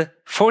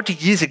 40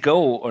 years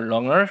ago or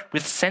longer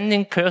with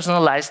sending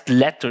personalized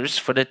letters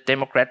for the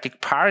Democratic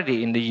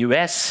Party in the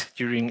US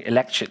during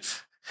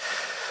elections.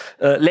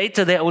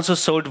 Later, they also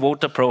sold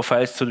voter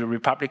profiles to the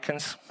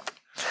Republicans.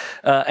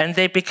 And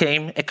they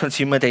became a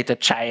consumer data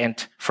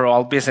giant for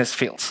all business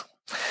fields.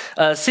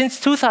 Since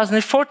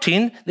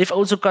 2014, they've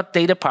also got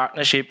data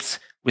partnerships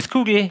with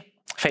Google,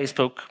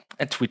 Facebook,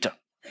 and Twitter.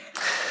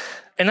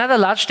 Another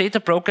large data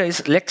broker is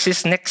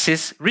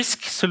LexisNexis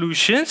Risk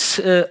Solutions,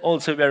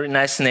 also a very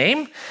nice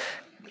name.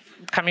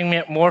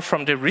 Coming more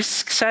from the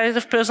risk side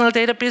of personal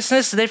data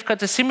business, they've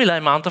got a similar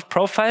amount of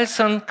profiles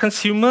on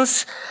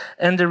consumers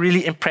and a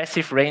really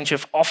impressive range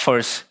of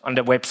offers on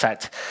their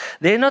website.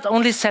 They're not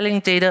only selling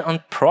data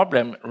on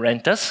problem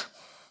renters,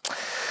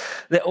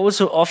 they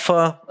also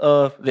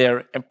offer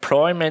their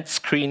employment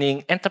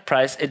screening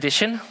enterprise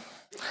edition.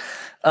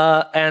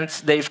 And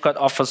they've got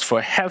offers for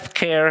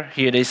healthcare.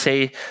 Here they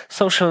say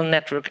social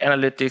network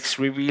analytics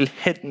reveal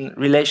hidden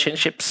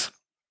relationships.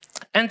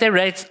 And they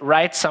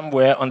write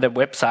somewhere on their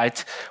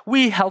website,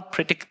 we help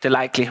predict the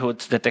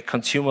likelihood that the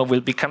consumer will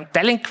become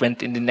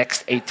delinquent in the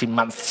next 18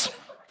 months.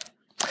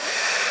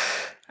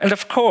 And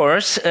of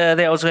course,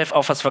 they also have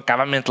offers for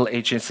governmental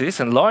agencies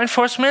and law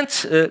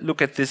enforcement.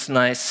 Look at this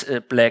nice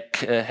black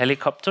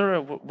helicopter,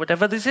 or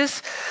whatever this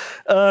is.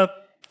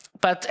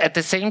 But at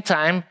the same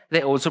time,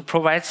 they also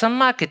provide some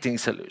marketing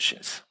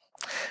solutions.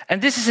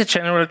 And this is a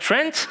general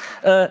trend.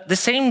 The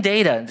same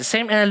data, the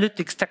same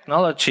analytics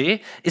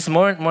technology is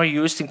more and more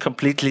used in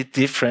completely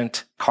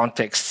different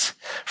contexts,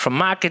 from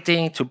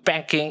marketing to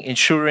banking,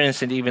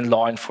 insurance, and even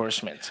law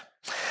enforcement.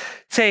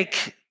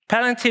 Take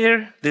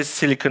Palantir, this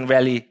Silicon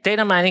Valley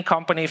data mining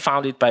company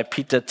founded by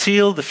Peter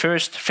Thiel, the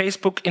first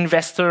Facebook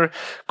investor,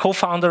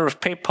 co-founder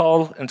of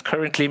PayPal, and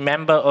currently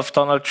member of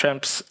Donald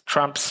Trump's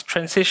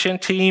transition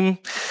team.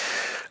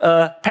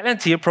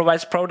 Palantir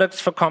provides products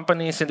for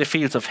companies in the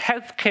fields of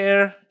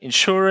healthcare,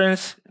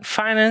 insurance, and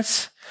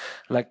finance,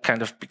 like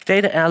kind of big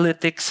data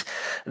analytics.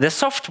 The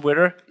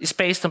software is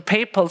based on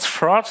PayPal's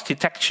fraud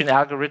detection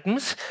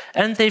algorithms,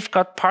 and they've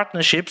got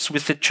partnerships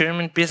with the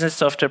German business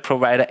software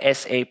provider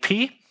SAP,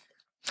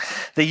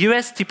 the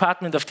US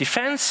Department of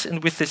Defense,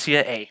 and with the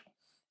CIA.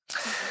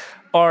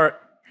 Or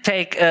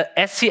take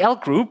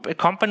SCL Group, a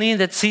company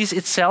that sees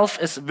itself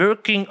as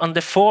working on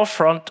the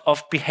forefront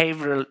of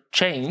behavioral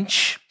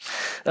change.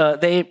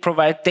 They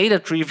provide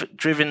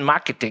data-driven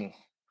marketing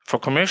for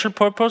commercial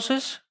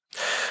purposes,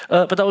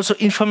 but also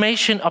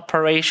information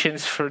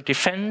operations for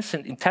defense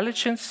and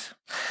intelligence.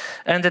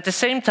 And at the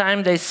same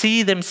time, they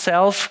see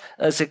themselves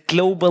as a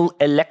global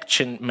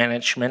election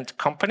management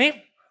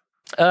company.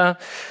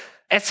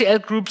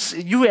 SCL Group's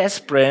US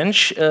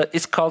branch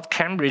is called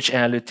Cambridge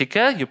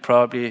Analytica. You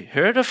probably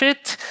heard of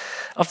it,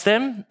 of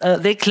them.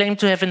 They claim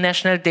to have a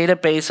national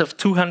database of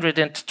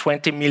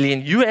 220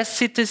 million US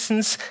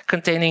citizens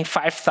containing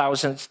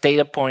 5,000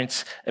 data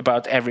points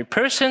about every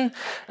person.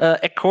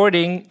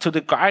 According to The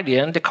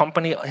Guardian, the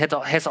company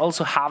has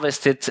also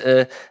harvested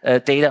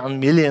data on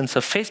millions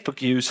of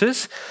Facebook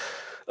users.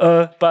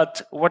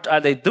 But what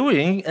are they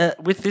doing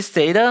with this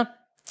data?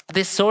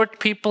 They sort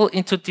people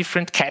into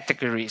different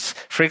categories.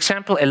 For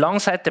example,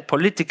 alongside the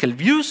political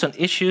views on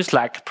issues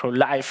like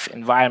pro-life,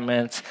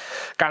 environment,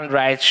 gun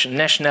rights,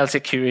 national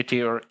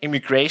security, or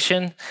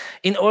immigration,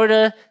 in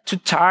order to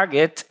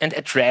target and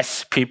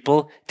address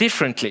people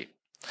differently.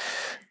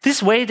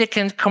 This way, they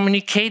can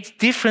communicate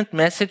different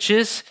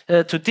messages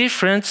to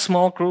different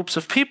small groups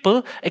of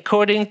people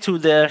according to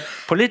their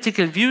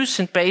political views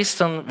and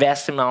based on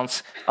vast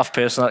amounts of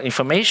personal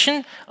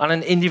information on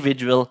an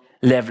individual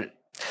level.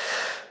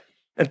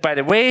 And by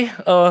the way,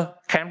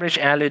 Cambridge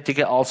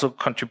Analytica also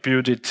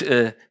contributed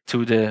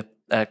to the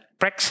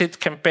Brexit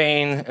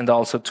campaign and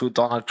also to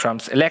Donald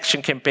Trump's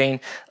election campaign.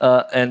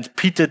 And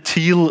Peter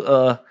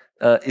Thiel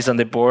is on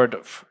the board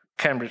of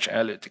Cambridge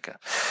Analytica.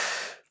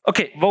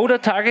 Okay, voter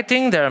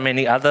targeting. There are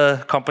many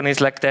other companies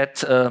like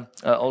that,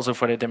 also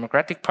for the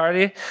Democratic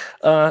Party.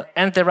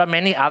 And there are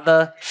many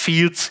other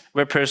fields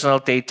where personal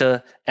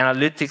data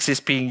analytics is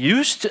being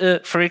used.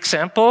 For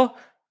example,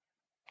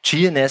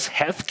 GNS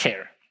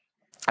Healthcare.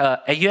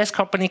 A US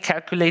company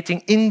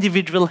calculating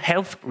individual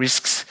health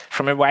risks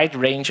from a wide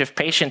range of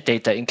patient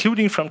data,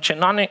 including from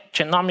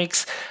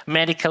genomics,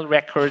 medical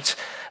records,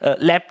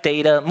 lab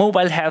data,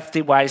 mobile health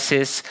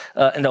devices,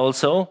 and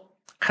also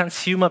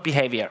consumer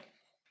behavior.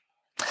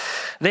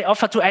 They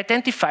offer to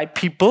identify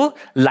people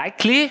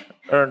likely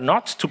or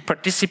not to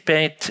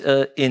participate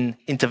in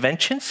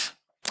interventions,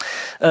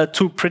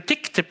 to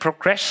predict the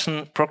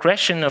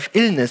progression of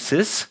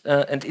illnesses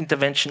and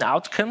intervention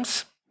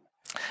outcomes,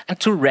 and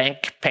to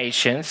rank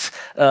patients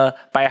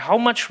by how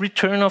much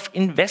return of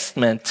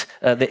investment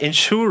the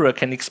insurer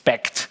can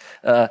expect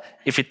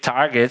if it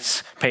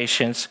targets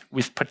patients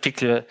with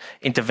particular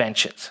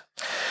interventions.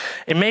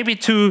 And maybe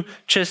to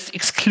just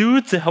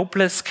exclude the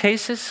hopeless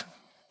cases?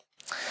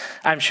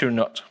 I'm sure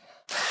not.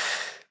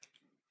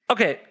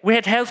 Okay, we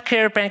had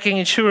healthcare, banking,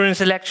 insurance,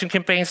 election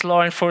campaigns,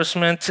 law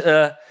enforcement.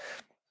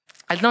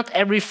 And not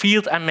every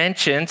field I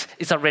mentioned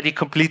is already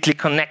completely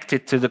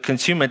connected to the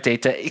consumer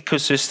data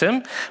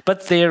ecosystem,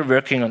 but they're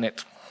working on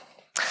it.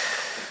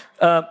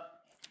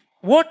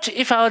 What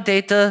if our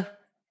data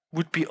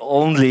would be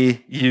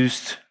only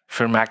used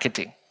for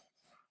marketing?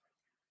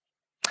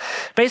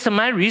 Based on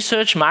my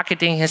research,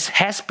 marketing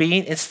has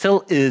been and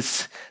still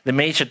is the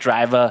major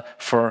driver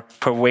for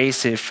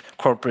pervasive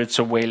corporate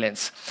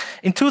surveillance.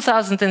 In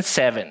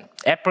 2007,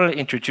 Apple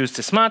introduced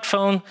a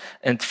smartphone,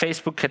 and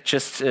Facebook had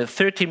just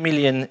 30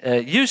 million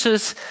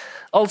users.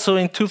 Also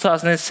in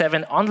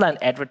 2007, online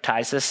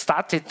advertisers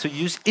started to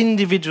use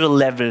individual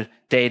level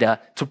data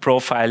to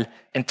profile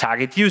and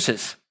target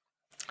users.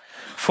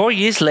 4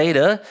 years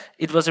later,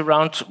 it was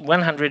around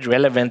 100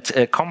 relevant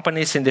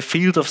companies in the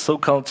field of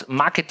so-called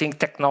marketing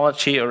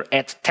technology or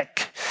ad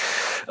tech,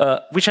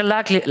 which are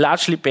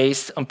largely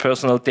based on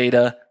personal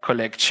data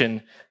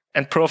collection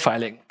and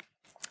profiling.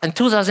 In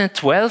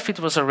 2012, it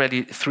was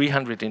already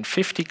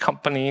 350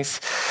 companies,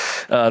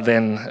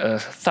 then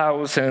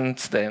 1,000,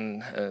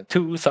 then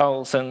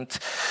 2,000.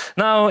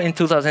 Now, in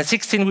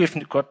 2016,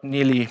 we've got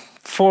nearly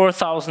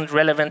 4,000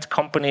 relevant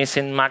companies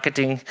in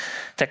marketing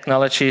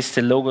technologies.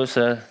 The logos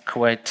are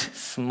quite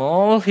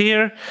small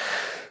here.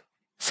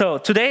 So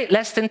today,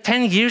 less than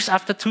 10 years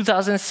after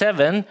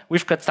 2007,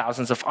 we've got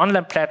thousands of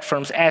online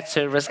platforms, ad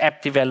servers,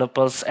 app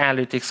developers,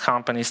 analytics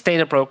companies,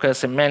 data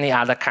brokers, and many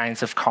other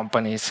kinds of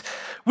companies,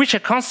 which are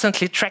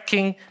constantly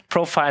tracking,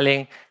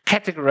 profiling,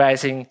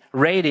 categorizing,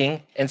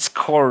 rating, and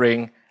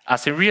scoring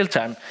us in real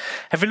time.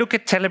 Have a look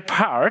at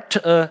Telepart,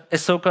 a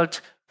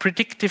so-called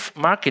predictive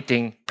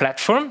marketing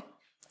platform.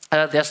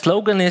 Their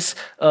slogan is,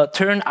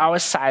 turn our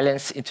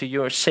silence into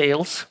your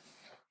sales.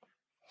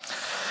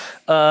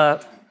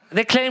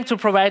 They claim to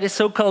provide a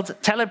so-called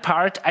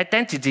Telepart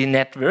identity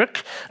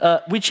network,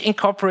 which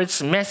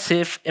incorporates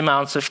massive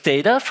amounts of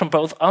data from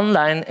both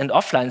online and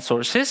offline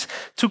sources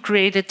to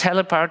create a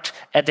Telepart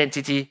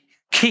identity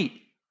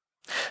key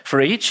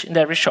for each and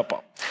every shopper.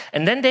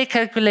 And then they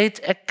calculate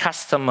a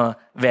customer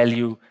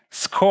value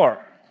score.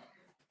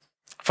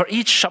 For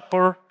each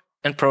shopper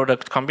and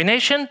product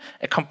combination,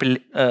 a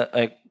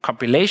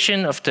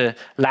compilation of the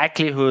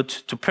likelihood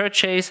to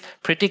purchase,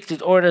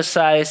 predicted order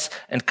size,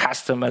 and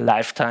customer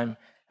lifetime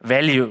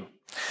value.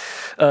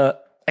 A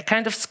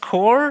kind of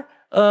score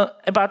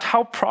about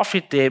how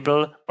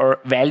profitable or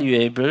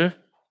valuable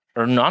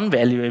or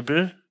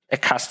non-valuable a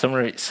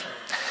customer is.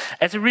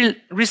 As a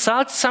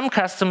result, some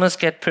customers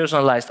get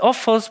personalized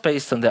offers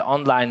based on their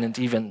online and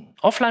even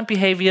offline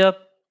behavior.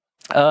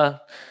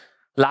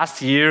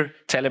 Last year,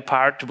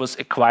 Telepart was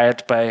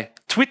acquired by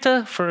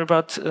Twitter for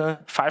about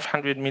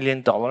 $500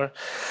 million.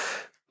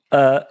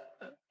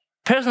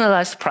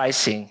 Personalized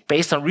pricing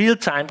based on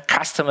real-time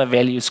customer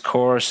value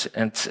scores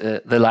and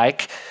the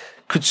like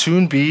could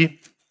soon be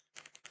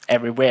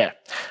everywhere.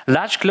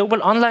 Large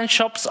global online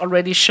shops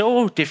already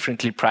show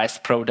differently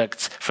priced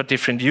products for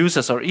different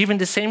users, or even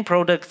the same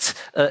products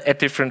at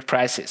different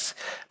prices,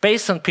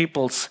 based on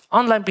people's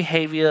online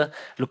behavior,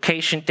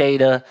 location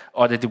data,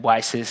 or the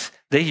devices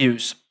they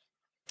use.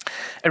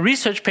 A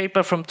research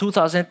paper from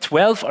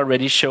 2012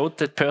 already showed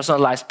that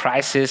personalized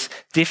prices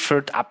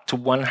differed up to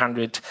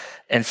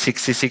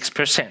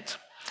 166%.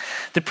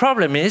 The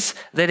problem is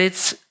that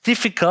it's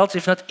difficult,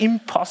 if not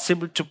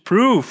impossible, to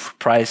prove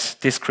price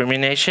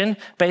discrimination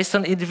based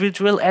on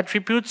individual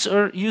attributes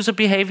or user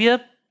behavior.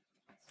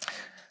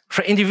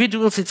 For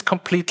individuals, it's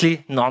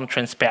completely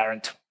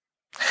non-transparent.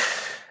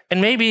 And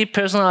maybe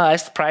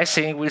personalized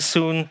pricing will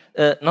soon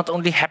not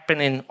only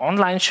happen in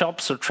online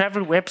shops or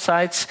travel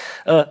websites,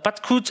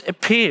 but could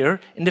appear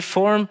in the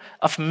form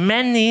of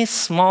many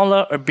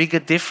smaller or bigger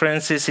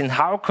differences in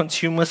how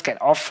consumers get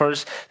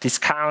offers,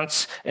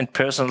 discounts, and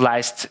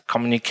personalized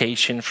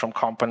communication from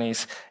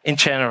companies in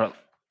general.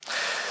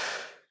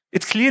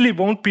 It clearly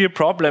won't be a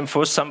problem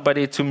for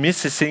somebody to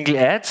miss a single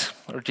ad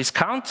or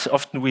discount.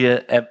 Often we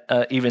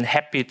are even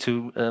happy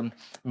to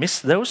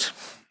miss those.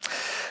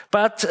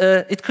 But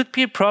it could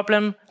be a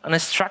problem on a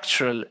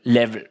structural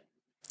level.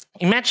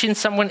 Imagine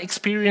someone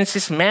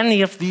experiences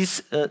many of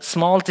these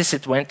small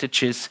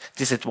disadvantages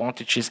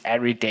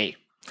every day,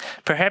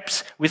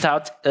 perhaps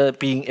without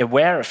being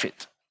aware of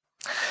it.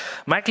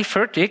 Michael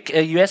Fertig,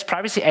 a US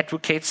privacy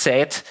advocate,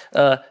 said,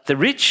 the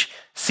rich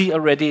see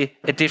already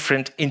a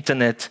different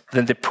internet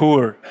than the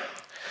poor,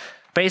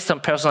 based on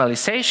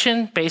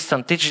personalization, based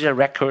on digital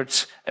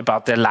records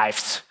about their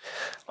lives,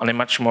 on a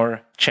much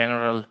more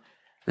general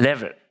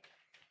level.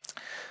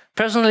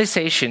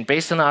 Personalization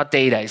based on our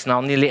data is now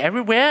nearly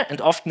everywhere,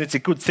 and often it's a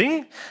good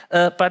thing,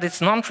 but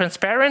it's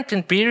non-transparent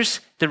and bears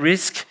the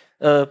risk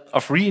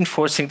of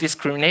reinforcing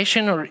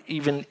discrimination or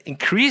even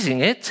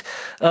increasing it.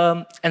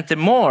 And the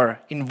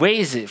more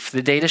invasive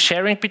the data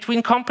sharing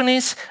between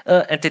companies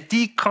and the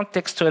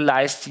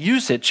decontextualized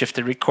usage of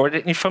the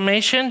recorded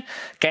information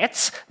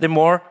gets, the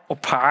more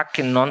opaque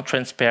and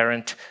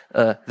non-transparent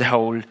the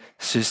whole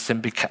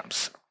system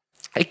becomes.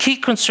 A key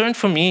concern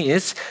for me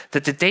is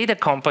that the data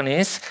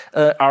companies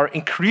are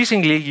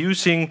increasingly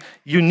using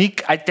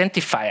unique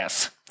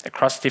identifiers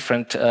across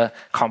different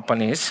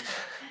companies,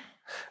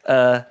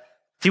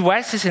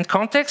 devices and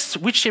contexts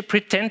which they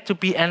pretend to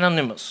be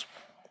anonymous.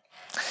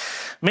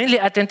 Mainly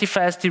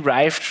identifiers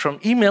derived from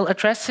email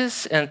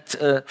addresses and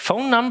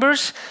phone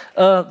numbers.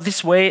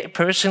 This way, a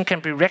person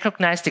can be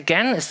recognized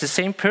again as the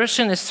same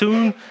person as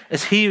soon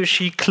as he or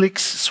she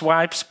clicks,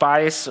 swipes,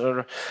 buys,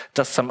 or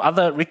does some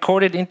other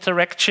recorded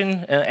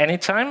interaction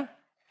anytime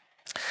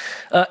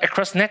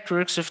across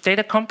networks of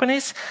data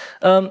companies.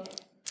 And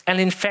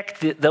in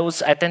fact,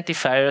 those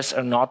identifiers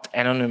are not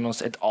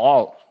anonymous at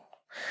all.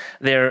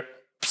 They're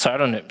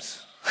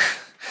pseudonyms.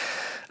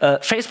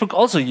 Facebook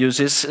also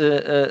uses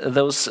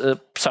those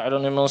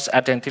pseudonymous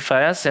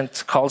identifiers and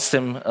calls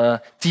them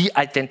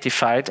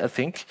de-identified, I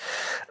think.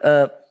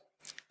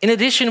 In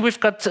addition, we've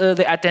got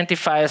the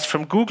identifiers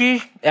from Google,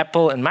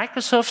 Apple, and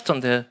Microsoft on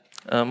the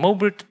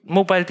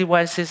mobile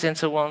devices and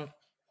so on,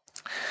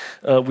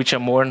 which are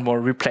more and more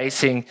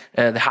replacing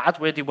the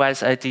hardware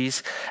device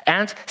IDs.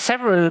 And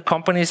several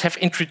companies have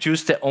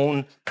introduced their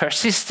own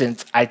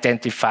persistent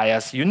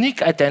identifiers,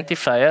 unique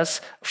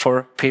identifiers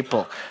for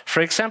people.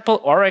 For example,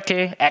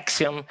 Oracle,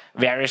 Axiom,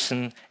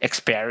 Verizon,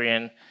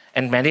 Experian,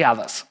 and many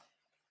others.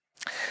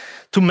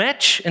 To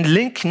match and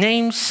link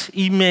names,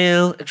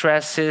 email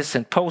addresses,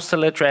 and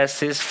postal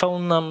addresses,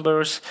 phone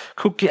numbers,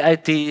 cookie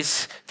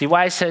IDs,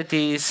 device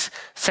IDs,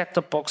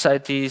 set-top box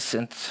IDs,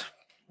 and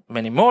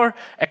many more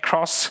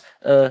across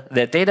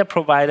their data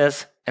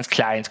providers and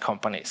client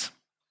companies.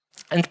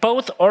 And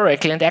both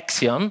Oracle and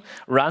Axiom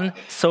run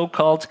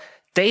so-called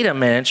data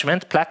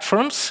management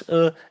platforms.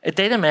 A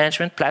data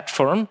management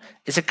platform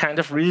is a kind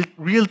of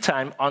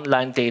real-time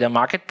online data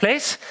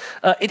marketplace.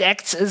 It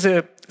acts as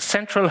a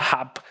central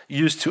hub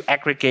used to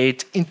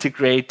aggregate,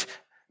 integrate,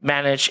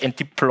 manage, and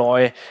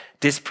deploy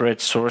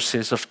disparate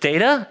sources of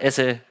data, as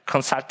a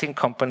consulting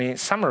company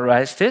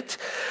summarized it.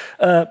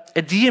 A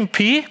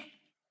DMP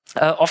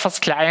offers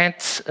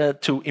clients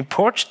to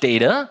import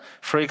data,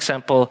 for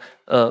example,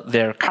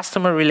 their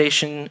customer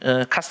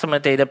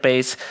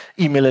database,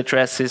 email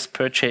addresses,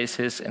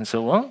 purchases, and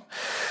so on.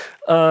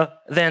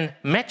 Then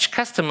match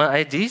customer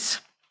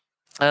IDs,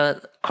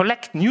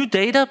 collect new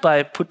data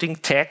by putting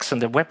tags on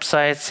their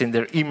websites, in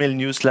their email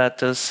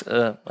newsletters,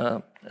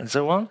 and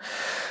so on.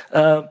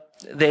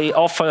 They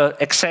offer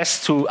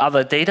access to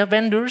other data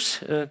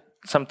vendors,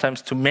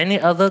 sometimes to many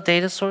other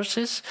data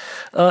sources,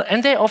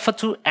 and they offer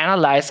to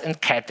analyze and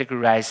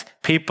categorize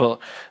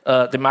people.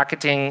 The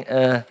marketing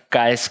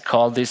guys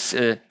call this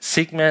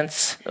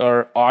segments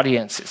or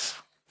audiences.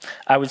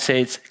 I would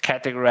say it's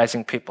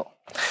categorizing people.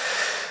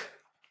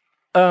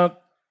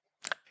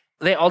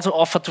 they also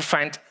offer to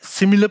find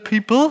similar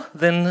people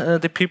than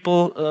the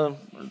people,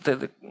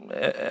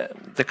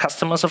 the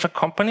customers of a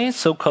company,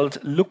 so-called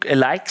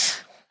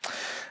look-alikes.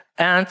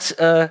 And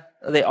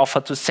they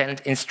offer to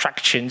send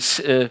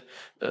instructions,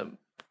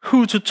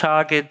 who to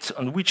target,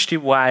 on which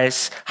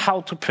device,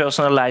 how to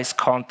personalize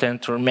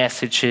content or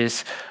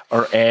messages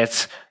or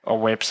ads or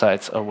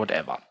websites or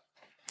whatever.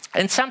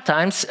 And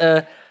sometimes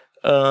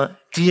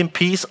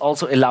DMPs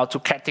also allow to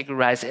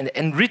categorize and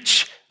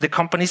enrich the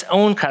company's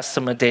own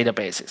customer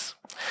databases.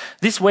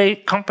 This way,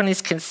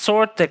 companies can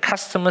sort their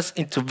customers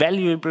into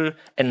valuable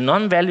and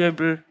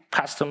non-valuable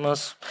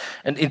customers,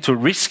 and into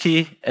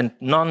risky and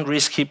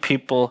non-risky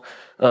people,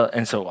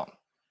 and so on.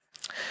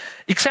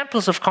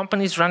 Examples of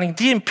companies running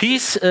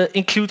DMPs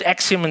include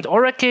Axiom and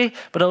Oracle,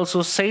 but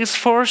also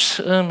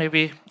Salesforce,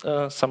 maybe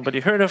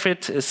somebody heard of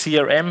it, a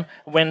CRM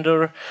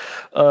vendor,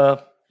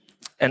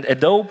 and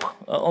Adobe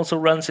also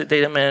runs a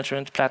data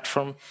management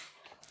platform.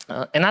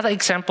 Another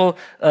example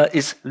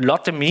is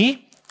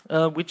Lotte.me,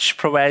 which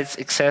provides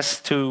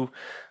access to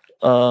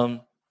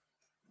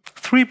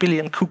 3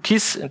 billion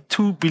cookies and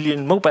 2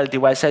 billion mobile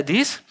device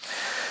IDs.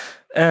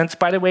 And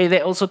by the way, they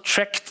also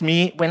tracked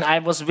me when I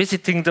was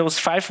visiting those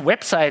 5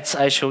 websites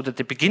I showed at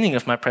the beginning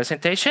of my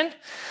presentation.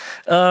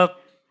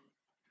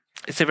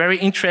 It's a very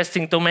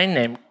interesting domain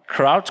name,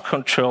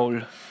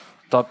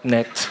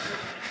 crowdcontrol.net.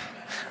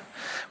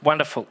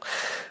 Wonderful.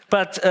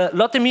 But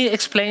Lotte.me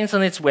explains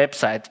on its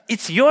website,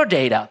 it's your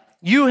data.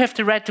 You have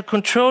the right to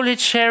control it,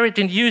 share it,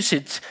 and use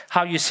it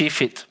how you see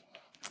fit.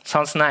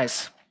 Sounds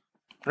nice,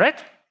 right?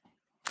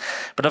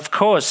 But of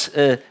course,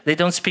 they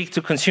don't speak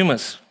to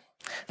consumers.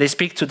 They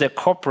speak to their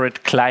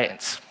corporate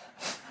clients.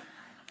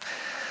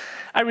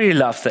 I really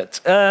love that.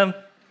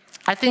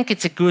 I think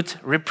it's a good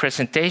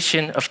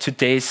representation of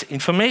today's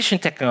information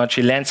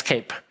technology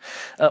landscape.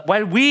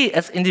 While we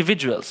as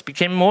individuals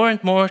became more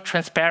and more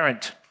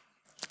transparent,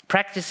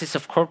 practices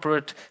of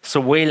corporate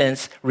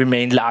surveillance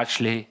remain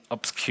largely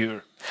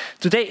obscure.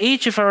 Today,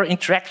 each of our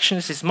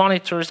interactions is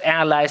monitored,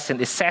 analyzed, and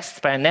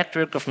assessed by a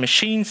network of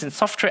machines and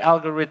software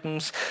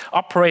algorithms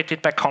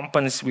operated by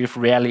companies we've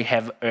rarely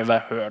have ever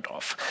heard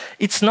of.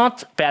 It's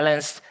not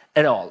balanced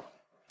at all.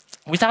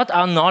 Without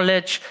our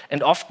knowledge,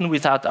 and often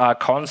without our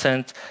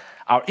consent,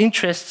 our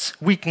interests,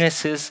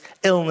 weaknesses,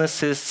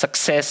 illnesses,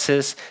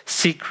 successes,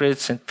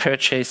 secrets, and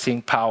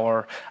purchasing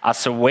power are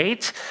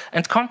surveyed,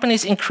 and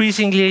companies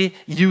increasingly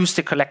use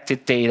the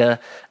collected data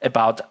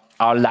about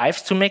our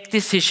lives to make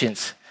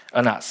decisions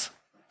on us.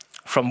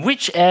 From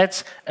which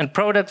ads and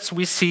products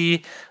we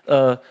see,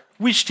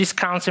 which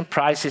discounts and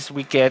prices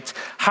we get,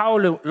 how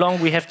long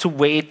we have to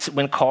wait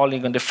when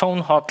calling on the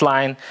phone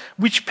hotline,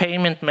 which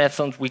payment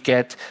method we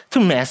get, to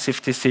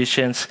massive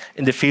decisions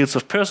in the fields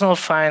of personal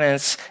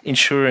finance,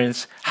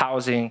 insurance,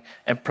 housing,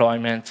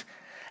 employment,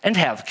 and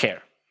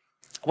healthcare.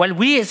 While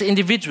we as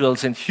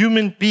individuals and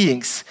human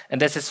beings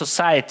and as a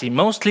society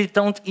mostly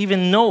don't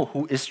even know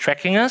who is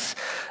tracking us,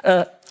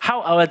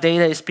 how our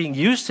data is being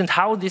used and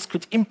how this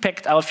could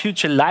impact our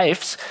future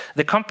lives,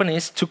 the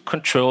companies took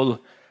control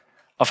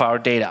of our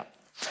data.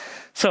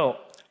 So,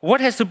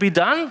 what has to be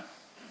done?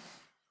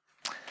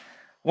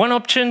 One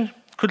option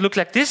could look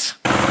like this.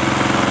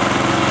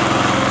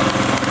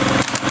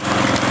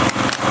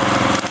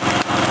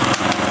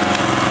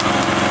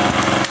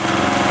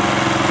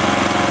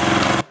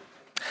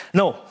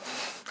 No,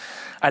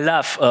 I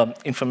love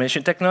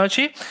information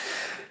technology.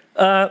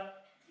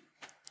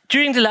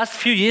 During the last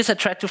few years, I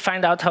tried to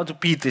find out how to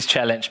beat this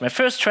challenge. My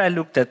first try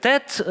looked at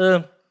that.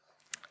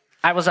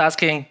 I was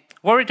asking,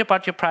 worried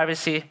about your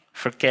privacy?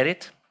 Forget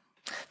it.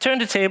 Turn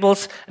the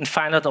tables and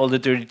find out all the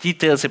dirty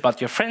details about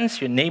your friends,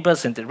 your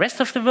neighbors, and the rest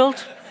of the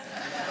world.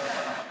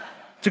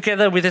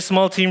 Together with a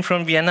small team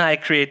from Vienna, I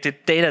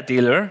created Data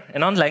Dealer,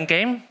 an online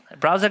game, a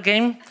browser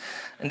game,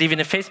 and even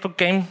a Facebook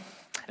game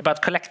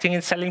about collecting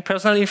and selling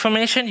personal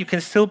information. You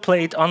can still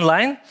play it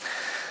online.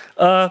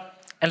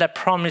 And I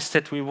promise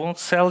that we won't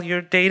sell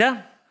your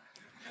data.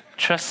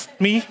 Trust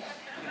me.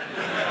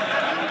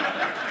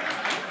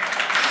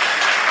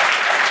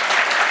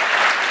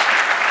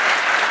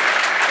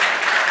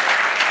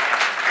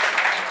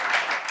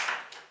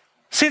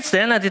 Since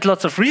then, I did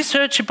lots of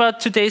research about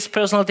today's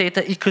personal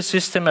data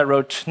ecosystem. I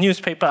wrote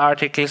newspaper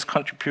articles,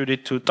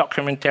 contributed to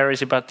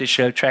documentaries about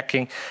digital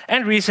tracking,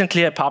 and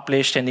recently I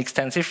published an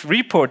extensive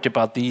report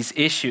about these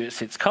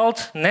issues. It's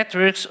called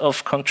Networks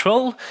of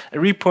Control, a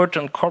report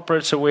on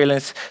corporate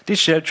surveillance,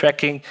 digital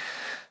tracking,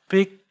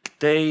 big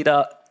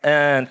data,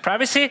 and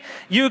privacy.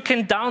 You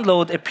can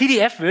download a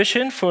PDF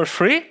version for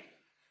free,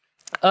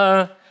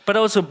 but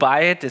also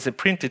buy it as a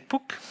printed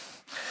book.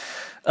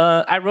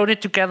 I wrote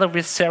it together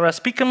with Sarah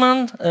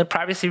Spiekermann, a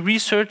privacy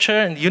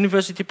researcher and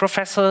university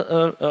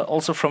professor,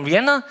 also from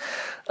Vienna.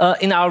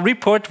 In our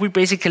report, we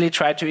basically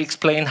try to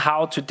explain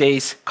how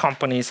today's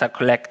companies are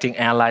collecting,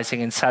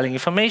 analyzing, and selling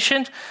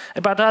information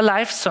about our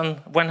lives on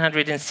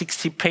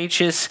 160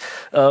 pages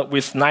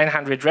with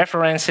 900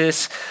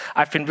 references.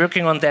 I've been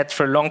working on that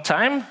for a long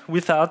time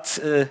without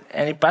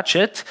any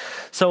budget.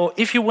 So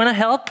if you want to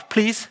help,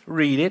 please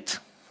read it,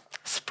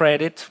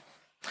 spread it,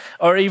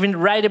 or even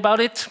write about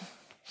it.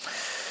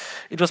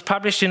 It was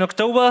published in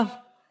October,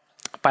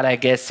 but I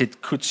guess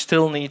it could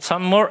still need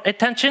some more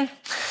attention.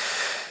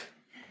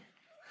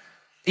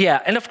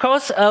 Yeah, and of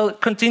course, I'll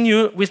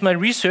continue with my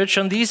research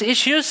on these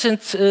issues, and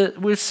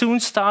we'll soon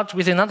start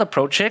with another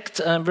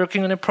project. I'm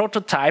working on a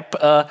prototype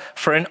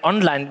for an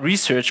online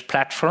research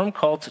platform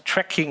called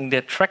Tracking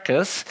the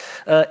Trackers.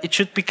 It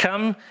should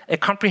become a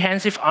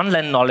comprehensive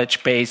online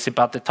knowledge base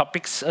about the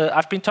topics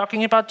I've been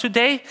talking about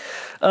today.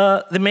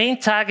 The main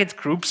target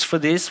groups for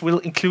this will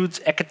include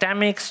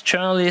academics,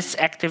 journalists,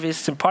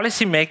 activists, and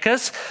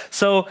policymakers.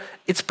 So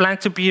it's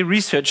planned to be a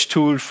research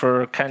tool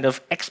for kind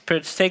of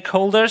expert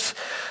stakeholders.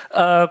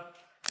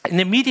 In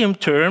the medium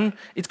term,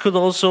 it could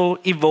also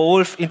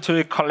evolve into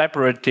a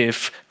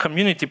collaborative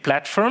community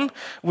platform.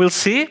 We'll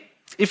see.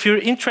 If you're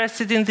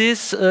interested in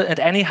this, and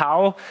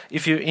anyhow,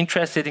 if you're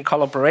interested in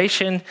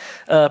collaboration,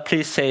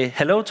 please say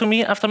hello to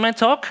me after my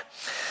talk.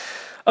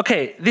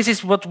 Okay, this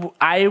is what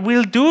I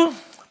will do,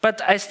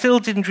 but I still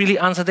didn't really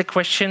answer the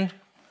question,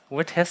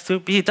 what has to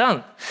be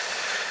done?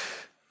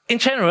 In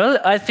general,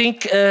 I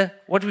think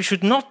what we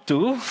should not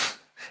do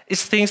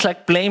is things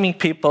like blaming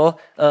people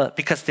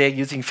because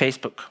they're using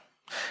Facebook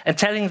and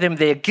telling them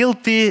they're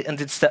guilty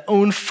and it's their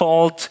own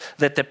fault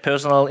that their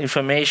personal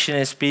information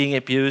is being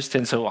abused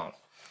and so on.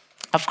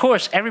 Of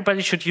course,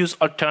 everybody should use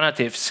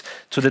alternatives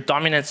to the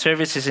dominant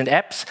services and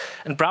apps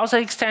and browser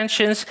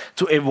extensions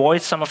to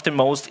avoid some of the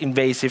most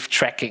invasive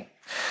tracking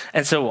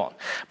and so on.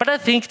 But I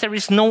think there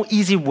is no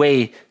easy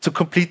way to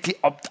completely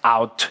opt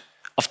out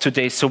of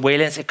today's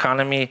surveillance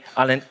economy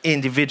on an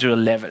individual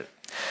level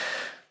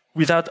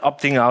without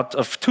opting out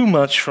of too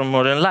much from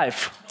modern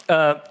life.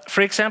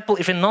 For example,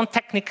 if a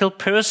non-technical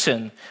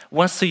person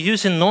wants to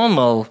use a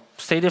normal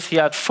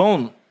state-of-the-art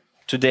phone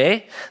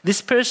today,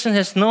 this person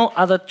has no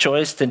other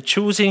choice than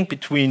choosing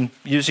between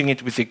using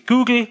it with a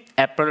Google,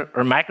 Apple,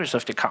 or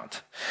Microsoft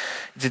account.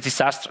 It's a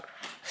disaster.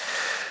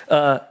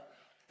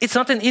 It's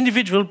not an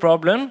individual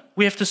problem.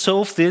 We have to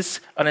solve this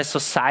on a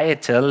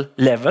societal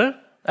level,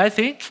 I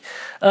think.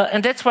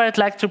 And that's why I'd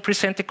like to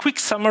present a quick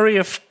summary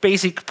of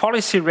basic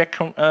policy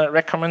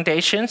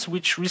recommendations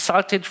which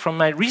resulted from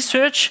my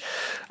research.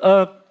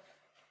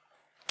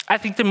 I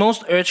think the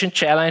most urgent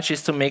challenge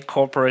is to make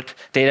corporate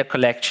data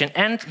collection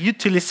and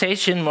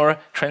utilization more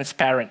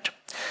transparent.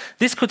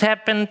 This could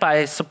happen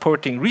by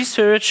supporting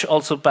research,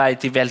 also by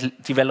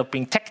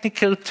developing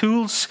technical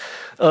tools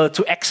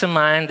to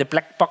examine the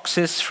black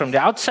boxes from the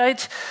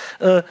outside,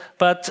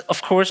 but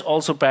of course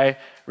also by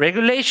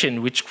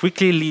regulation, which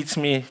quickly leads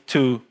me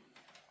to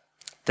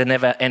the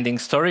never-ending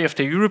story of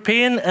the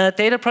European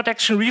data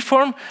protection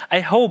reform. I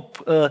hope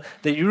the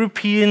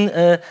European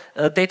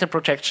data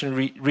protection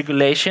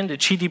regulation, the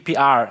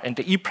GDPR and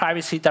the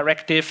e-privacy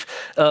directive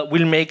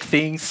will make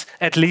things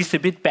at least a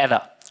bit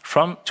better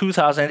from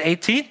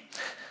 2018,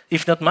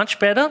 if not much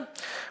better.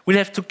 We'll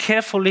have to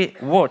carefully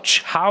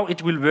watch how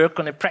it will work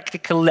on a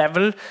practical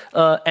level,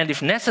 and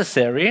if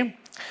necessary,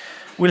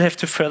 we'll have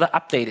to further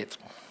update it.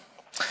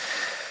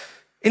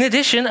 In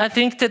addition, I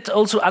think that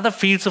also other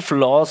fields of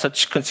law,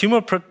 such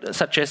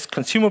as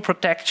consumer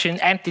protection,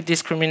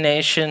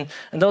 anti-discrimination,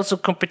 and also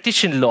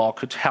competition law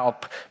could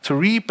help to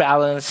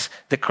rebalance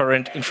the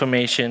current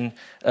information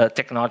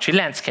technology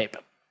landscape.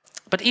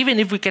 But even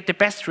if we get the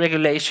best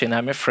regulation,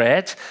 I'm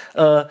afraid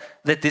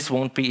that this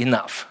won't be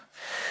enough.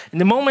 In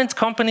the moment,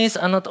 companies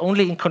are not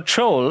only in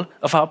control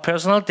of our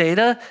personal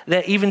data,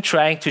 they're even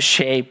trying to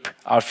shape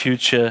our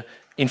future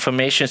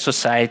information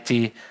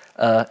society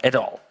at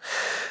all.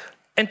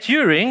 And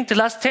during the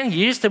last 10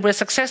 years, they were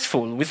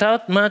successful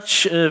without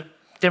much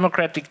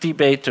democratic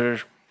debate or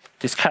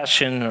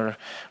discussion or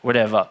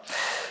whatever.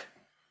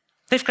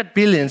 They've got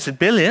billions and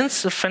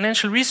billions of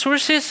financial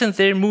resources and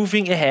they're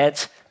moving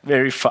ahead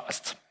very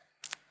fast.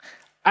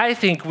 I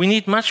think we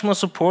need much more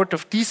support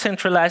of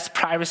decentralized,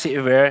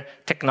 privacy-aware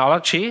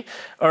technology,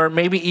 or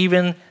maybe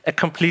even a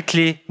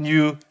completely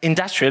new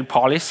industrial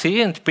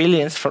policy and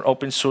billions for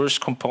open source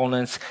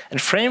components and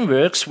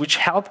frameworks which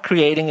help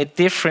creating a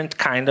different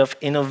kind of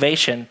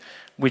innovation,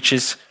 which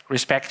is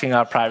respecting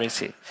our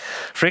privacy.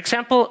 For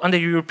example, on the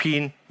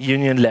European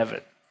Union level.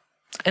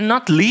 And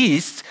not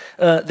least,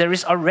 there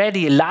is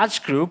already a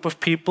large group of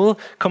people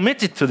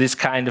committed to this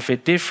kind of a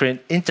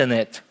different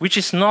internet, which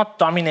is not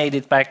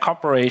dominated by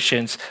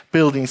corporations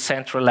building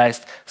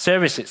centralized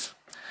services.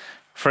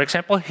 For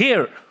example,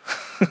 here,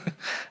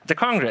 the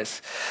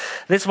Congress.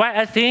 That's why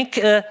I think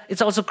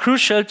it's also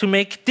crucial to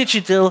make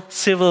digital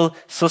civil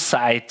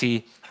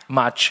society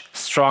much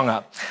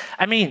stronger.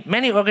 I mean,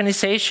 many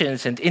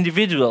organizations and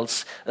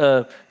individuals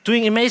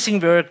doing amazing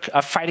work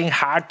are fighting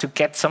hard to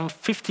get some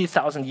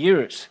 50,000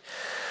 euros.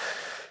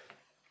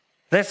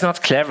 That's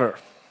not clever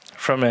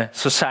from a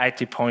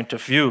society point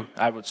of view,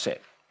 I would say.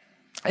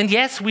 And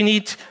yes, we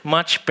need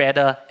much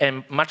better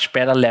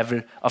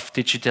level of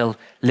digital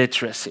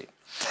literacy.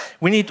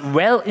 We need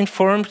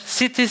well-informed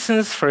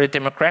citizens for a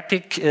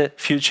democratic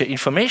future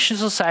information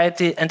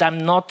society, and I'm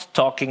not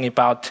talking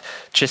about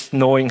just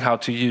knowing how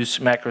to use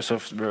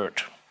Microsoft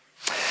Word.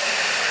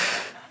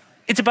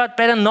 It's about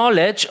better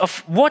knowledge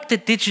of what the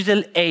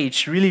digital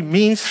age really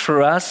means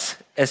for us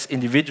as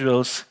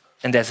individuals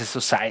and as a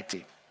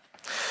society.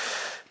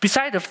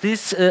 Beside of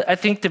this, I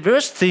think the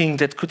worst thing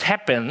that could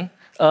happen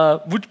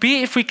would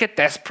be if we get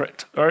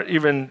desperate or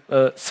even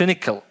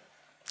cynical.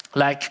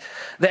 Like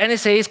the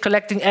NSA is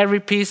collecting every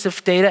piece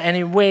of data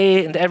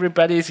anyway, and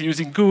everybody is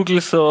using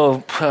Google,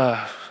 so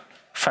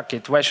fuck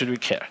it, why should we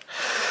care?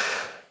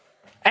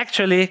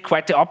 Actually,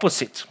 quite the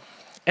opposite.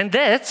 And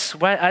that's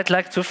why I'd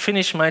like to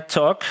finish my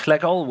talk,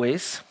 like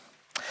always,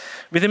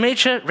 with a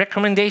major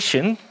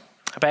recommendation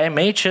by a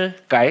major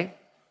guy.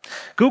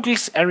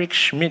 Google's Eric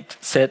Schmidt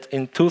said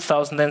in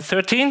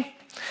 2013,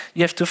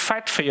 you have to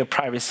fight for your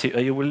privacy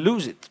or you will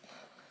lose it.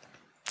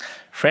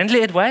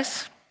 Friendly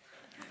advice?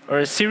 Or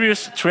a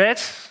serious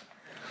threat?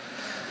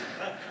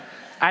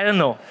 I don't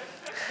know.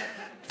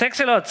 Thanks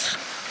a lot.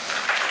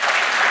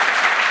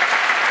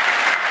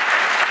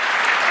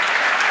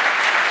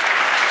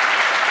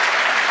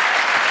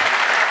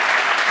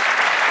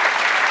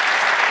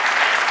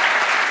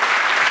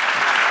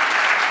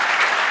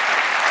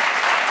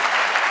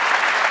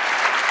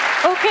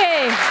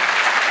 Okay.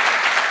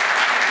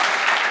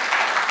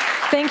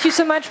 Thank you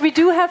so much. We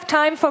do have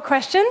time for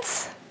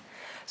questions.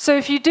 So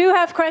if you do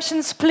have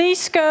questions,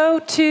 please go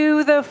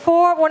to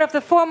one of the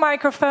 4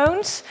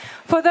 microphones.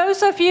 For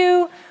those of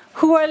you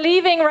who are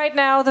leaving right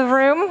now the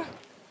room,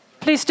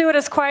 please do it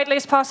as quietly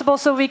as possible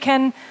so we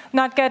can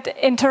not get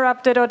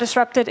interrupted or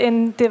disrupted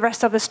in the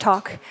rest of this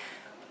talk.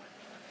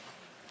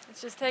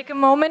 Let's just take a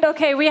moment.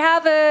 Okay, we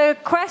have a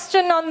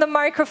question on the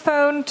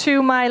microphone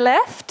to my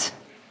left.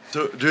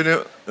 So do you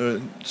know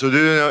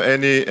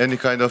any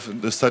kind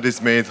of the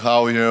studies made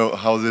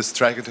how this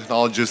tracking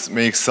technologies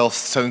make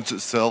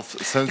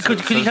self-censorship?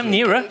 Could you come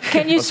nearer?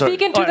 Can you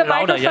speak into the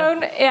louder,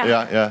 microphone?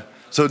 Yeah.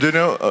 So do you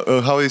know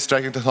how these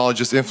tracking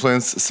technologies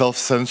influence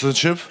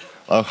self-censorship?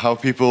 How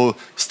people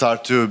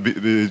start to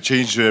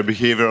change their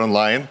behavior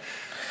online,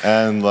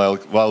 and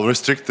while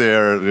restrict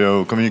their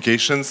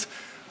communications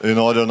in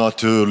order not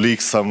to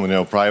leak some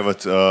private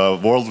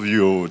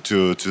worldview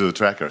to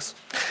trackers?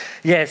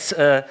 Yes,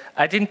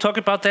 I didn't talk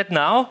about that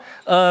now,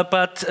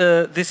 but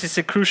this is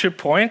a crucial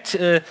point,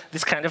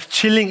 this kind of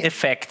chilling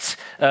effect.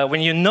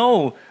 When you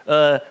know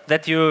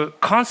that you're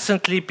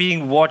constantly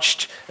being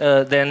watched,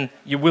 then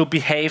you will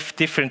behave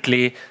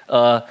differently.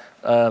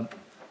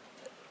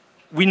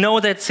 We know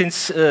that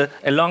since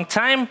a long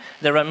time.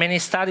 There are many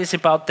studies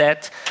about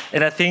that,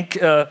 and I think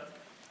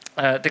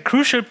the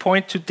crucial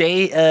point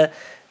today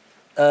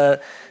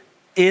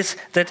is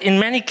that in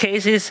many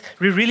cases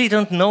we really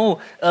don't know.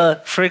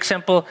 For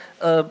example,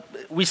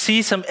 we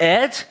see some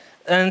ad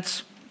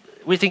and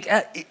we think,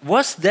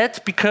 was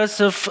that because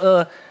of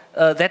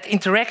that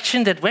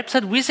interaction, that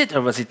website visit,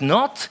 or was it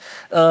not?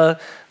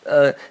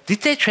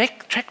 Did they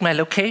track my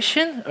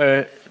location,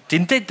 or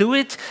didn't they do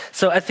it?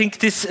 So I think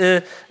this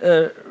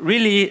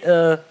really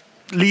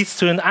leads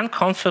to an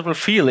uncomfortable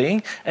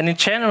feeling, and in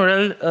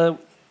general,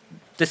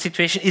 the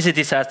situation is a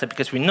disaster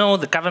because we know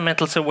the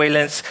governmental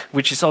surveillance,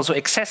 which is also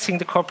accessing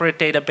the corporate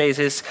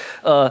databases,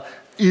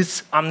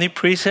 is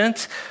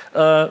omnipresent.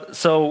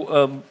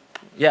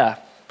 Yeah,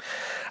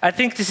 I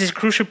think this is a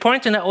crucial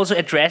point, and I also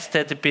addressed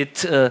that a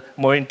bit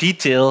more in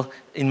detail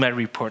in my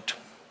report.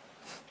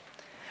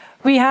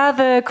 We have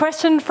a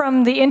question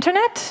from the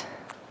internet.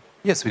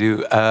 Yes, we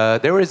do.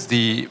 There is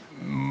the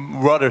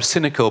rather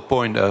cynical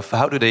point of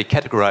how do they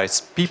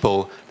categorize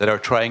people that are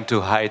trying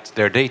to hide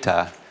their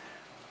data?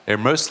 They're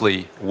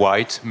mostly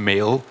white,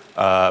 male,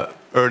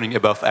 earning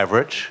above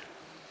average.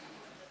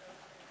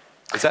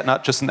 Is that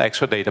not just an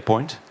extra data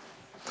point?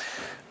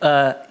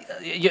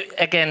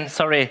 Again,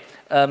 sorry.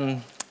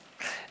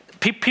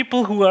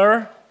 People who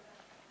are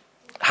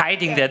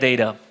hiding their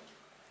data.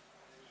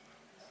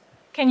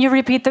 Can you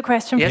repeat the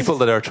question, please? People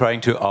that are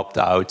trying to opt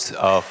out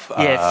of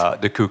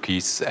the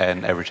cookies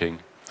and everything.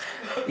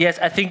 Yes,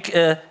 I think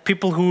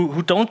people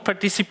who don't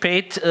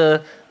participate,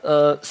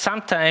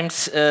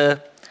 sometimes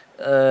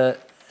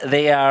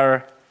they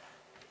are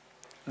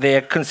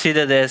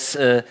considered as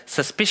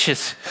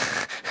suspicious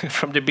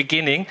from the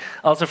beginning,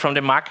 also from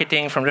the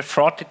marketing, from the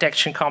fraud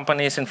detection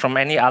companies, and from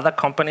many other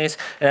companies.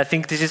 And I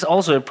think this is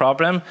also a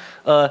problem.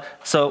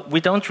 So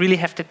we don't really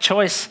have the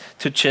choice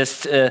to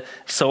just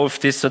solve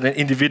this on an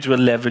individual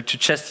level, to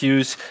just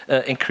use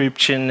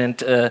encryption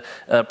and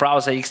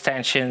browser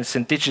extensions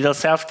and digital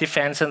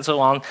self-defense and so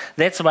on.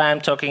 That's why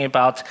I'm talking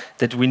about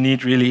that we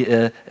need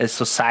really a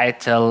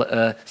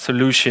societal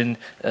solution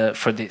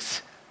for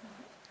this.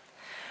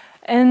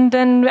 And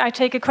then I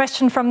take a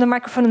question from the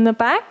microphone in the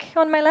back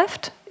on my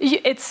left.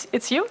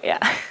 It's you, yeah.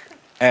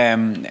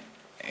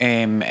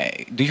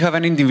 Do you have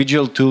any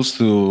individual tools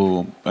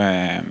to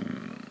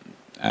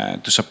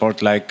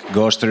support like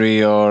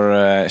Ghostery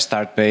or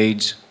Start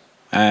Page,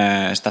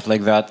 stuff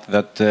like that,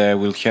 that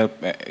will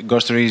help?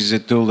 Ghostery is a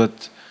tool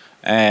that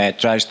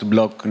tries to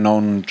block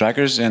known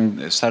trackers,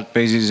 and Start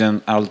Page is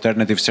an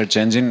alternative search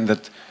engine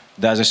that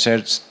does a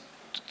search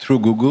through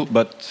Google,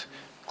 but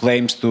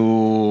claims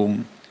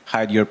to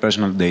hide your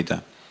personal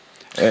data.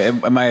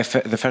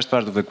 The first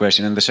part of the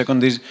question. And the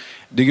second is,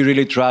 do you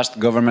really trust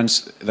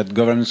governments that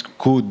governments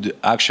could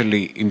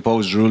actually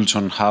impose rules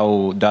on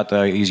how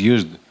data is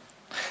used?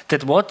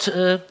 That what?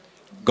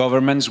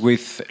 Governments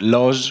with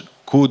laws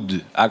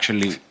could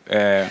actually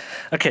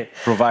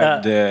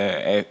provide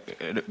a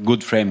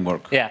good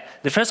framework. Yeah,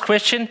 the first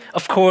question,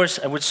 of course,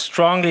 I would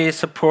strongly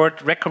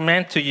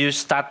recommend to use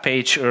start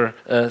page or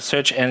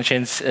search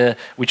engines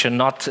which are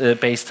not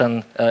based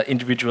on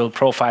individual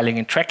profiling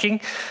and tracking,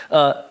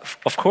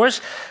 of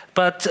course.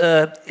 But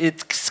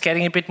it's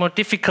getting a bit more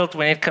difficult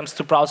when it comes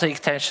to browser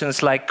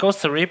extensions like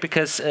Ghostery,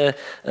 because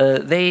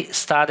they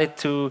started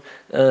to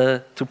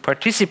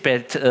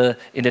participate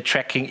in the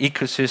tracking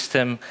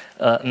ecosystem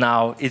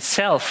now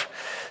itself.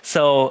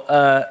 So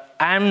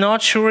I'm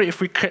not sure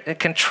if we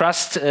can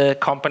trust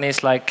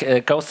companies like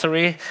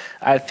Ghostery.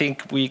 I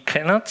think we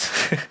cannot.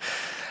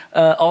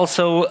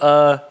 Also,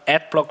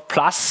 AdBlock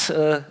Plus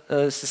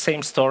is the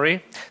same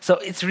story. So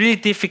it's really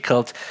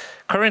difficult.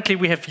 Currently,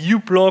 we have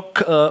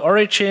uBlock,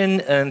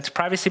 Origin, and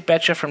Privacy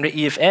Badger from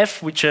the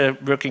EFF, which are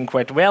working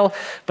quite well.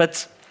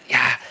 But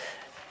yeah,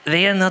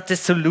 they are not the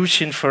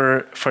solution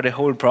for the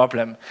whole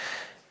problem.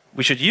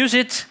 We should use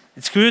it.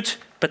 It's good,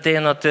 but they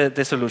are not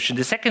the solution.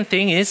 The second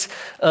thing is,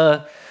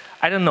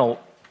 I don't know.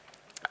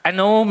 I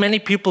know many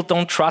people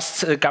don't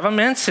trust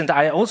governments, and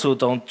I also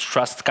don't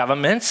trust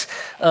governments.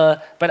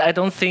 But I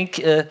don't think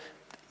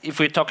if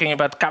we're talking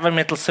about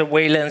governmental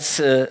surveillance,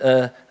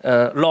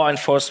 law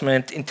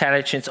enforcement,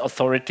 intelligence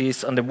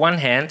authorities on the one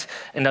hand,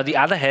 and on the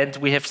other hand,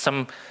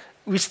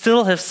 we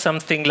still have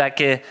something like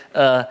a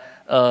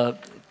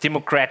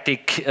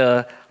democratic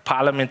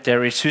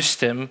parliamentary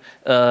system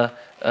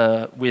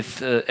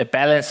with a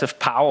balance of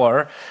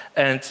power.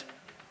 And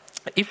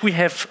if we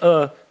have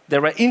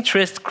there are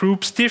interest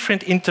groups,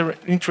 different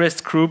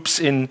interest groups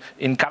in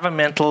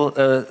governmental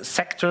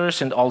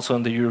sectors and also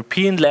on the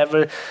European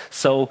level.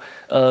 So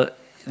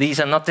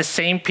these are not the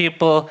same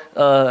people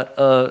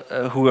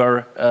who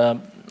are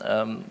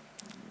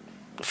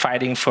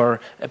fighting for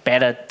a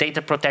better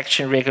data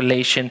protection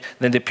regulation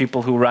than the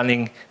people who are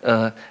running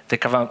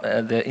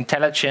the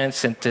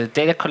intelligence and the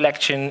data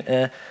collection,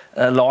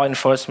 law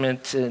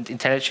enforcement and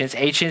intelligence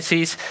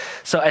agencies.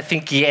 So I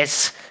think,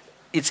 yes,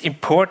 it's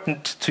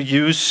important to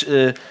use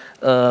the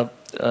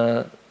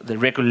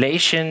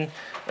regulation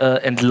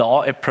and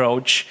law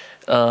approach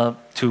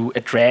to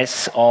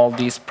address all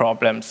these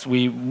problems.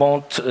 We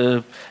won't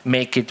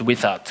make it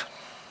without.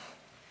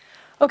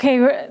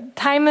 Okay,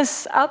 time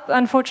is up,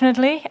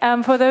 unfortunately.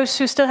 For those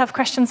who still have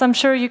questions, I'm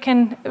sure you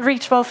can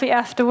reach Wolfie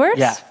afterwards.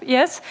 Yeah.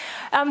 Yes.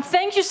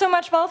 Thank you so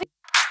much, Wolfie.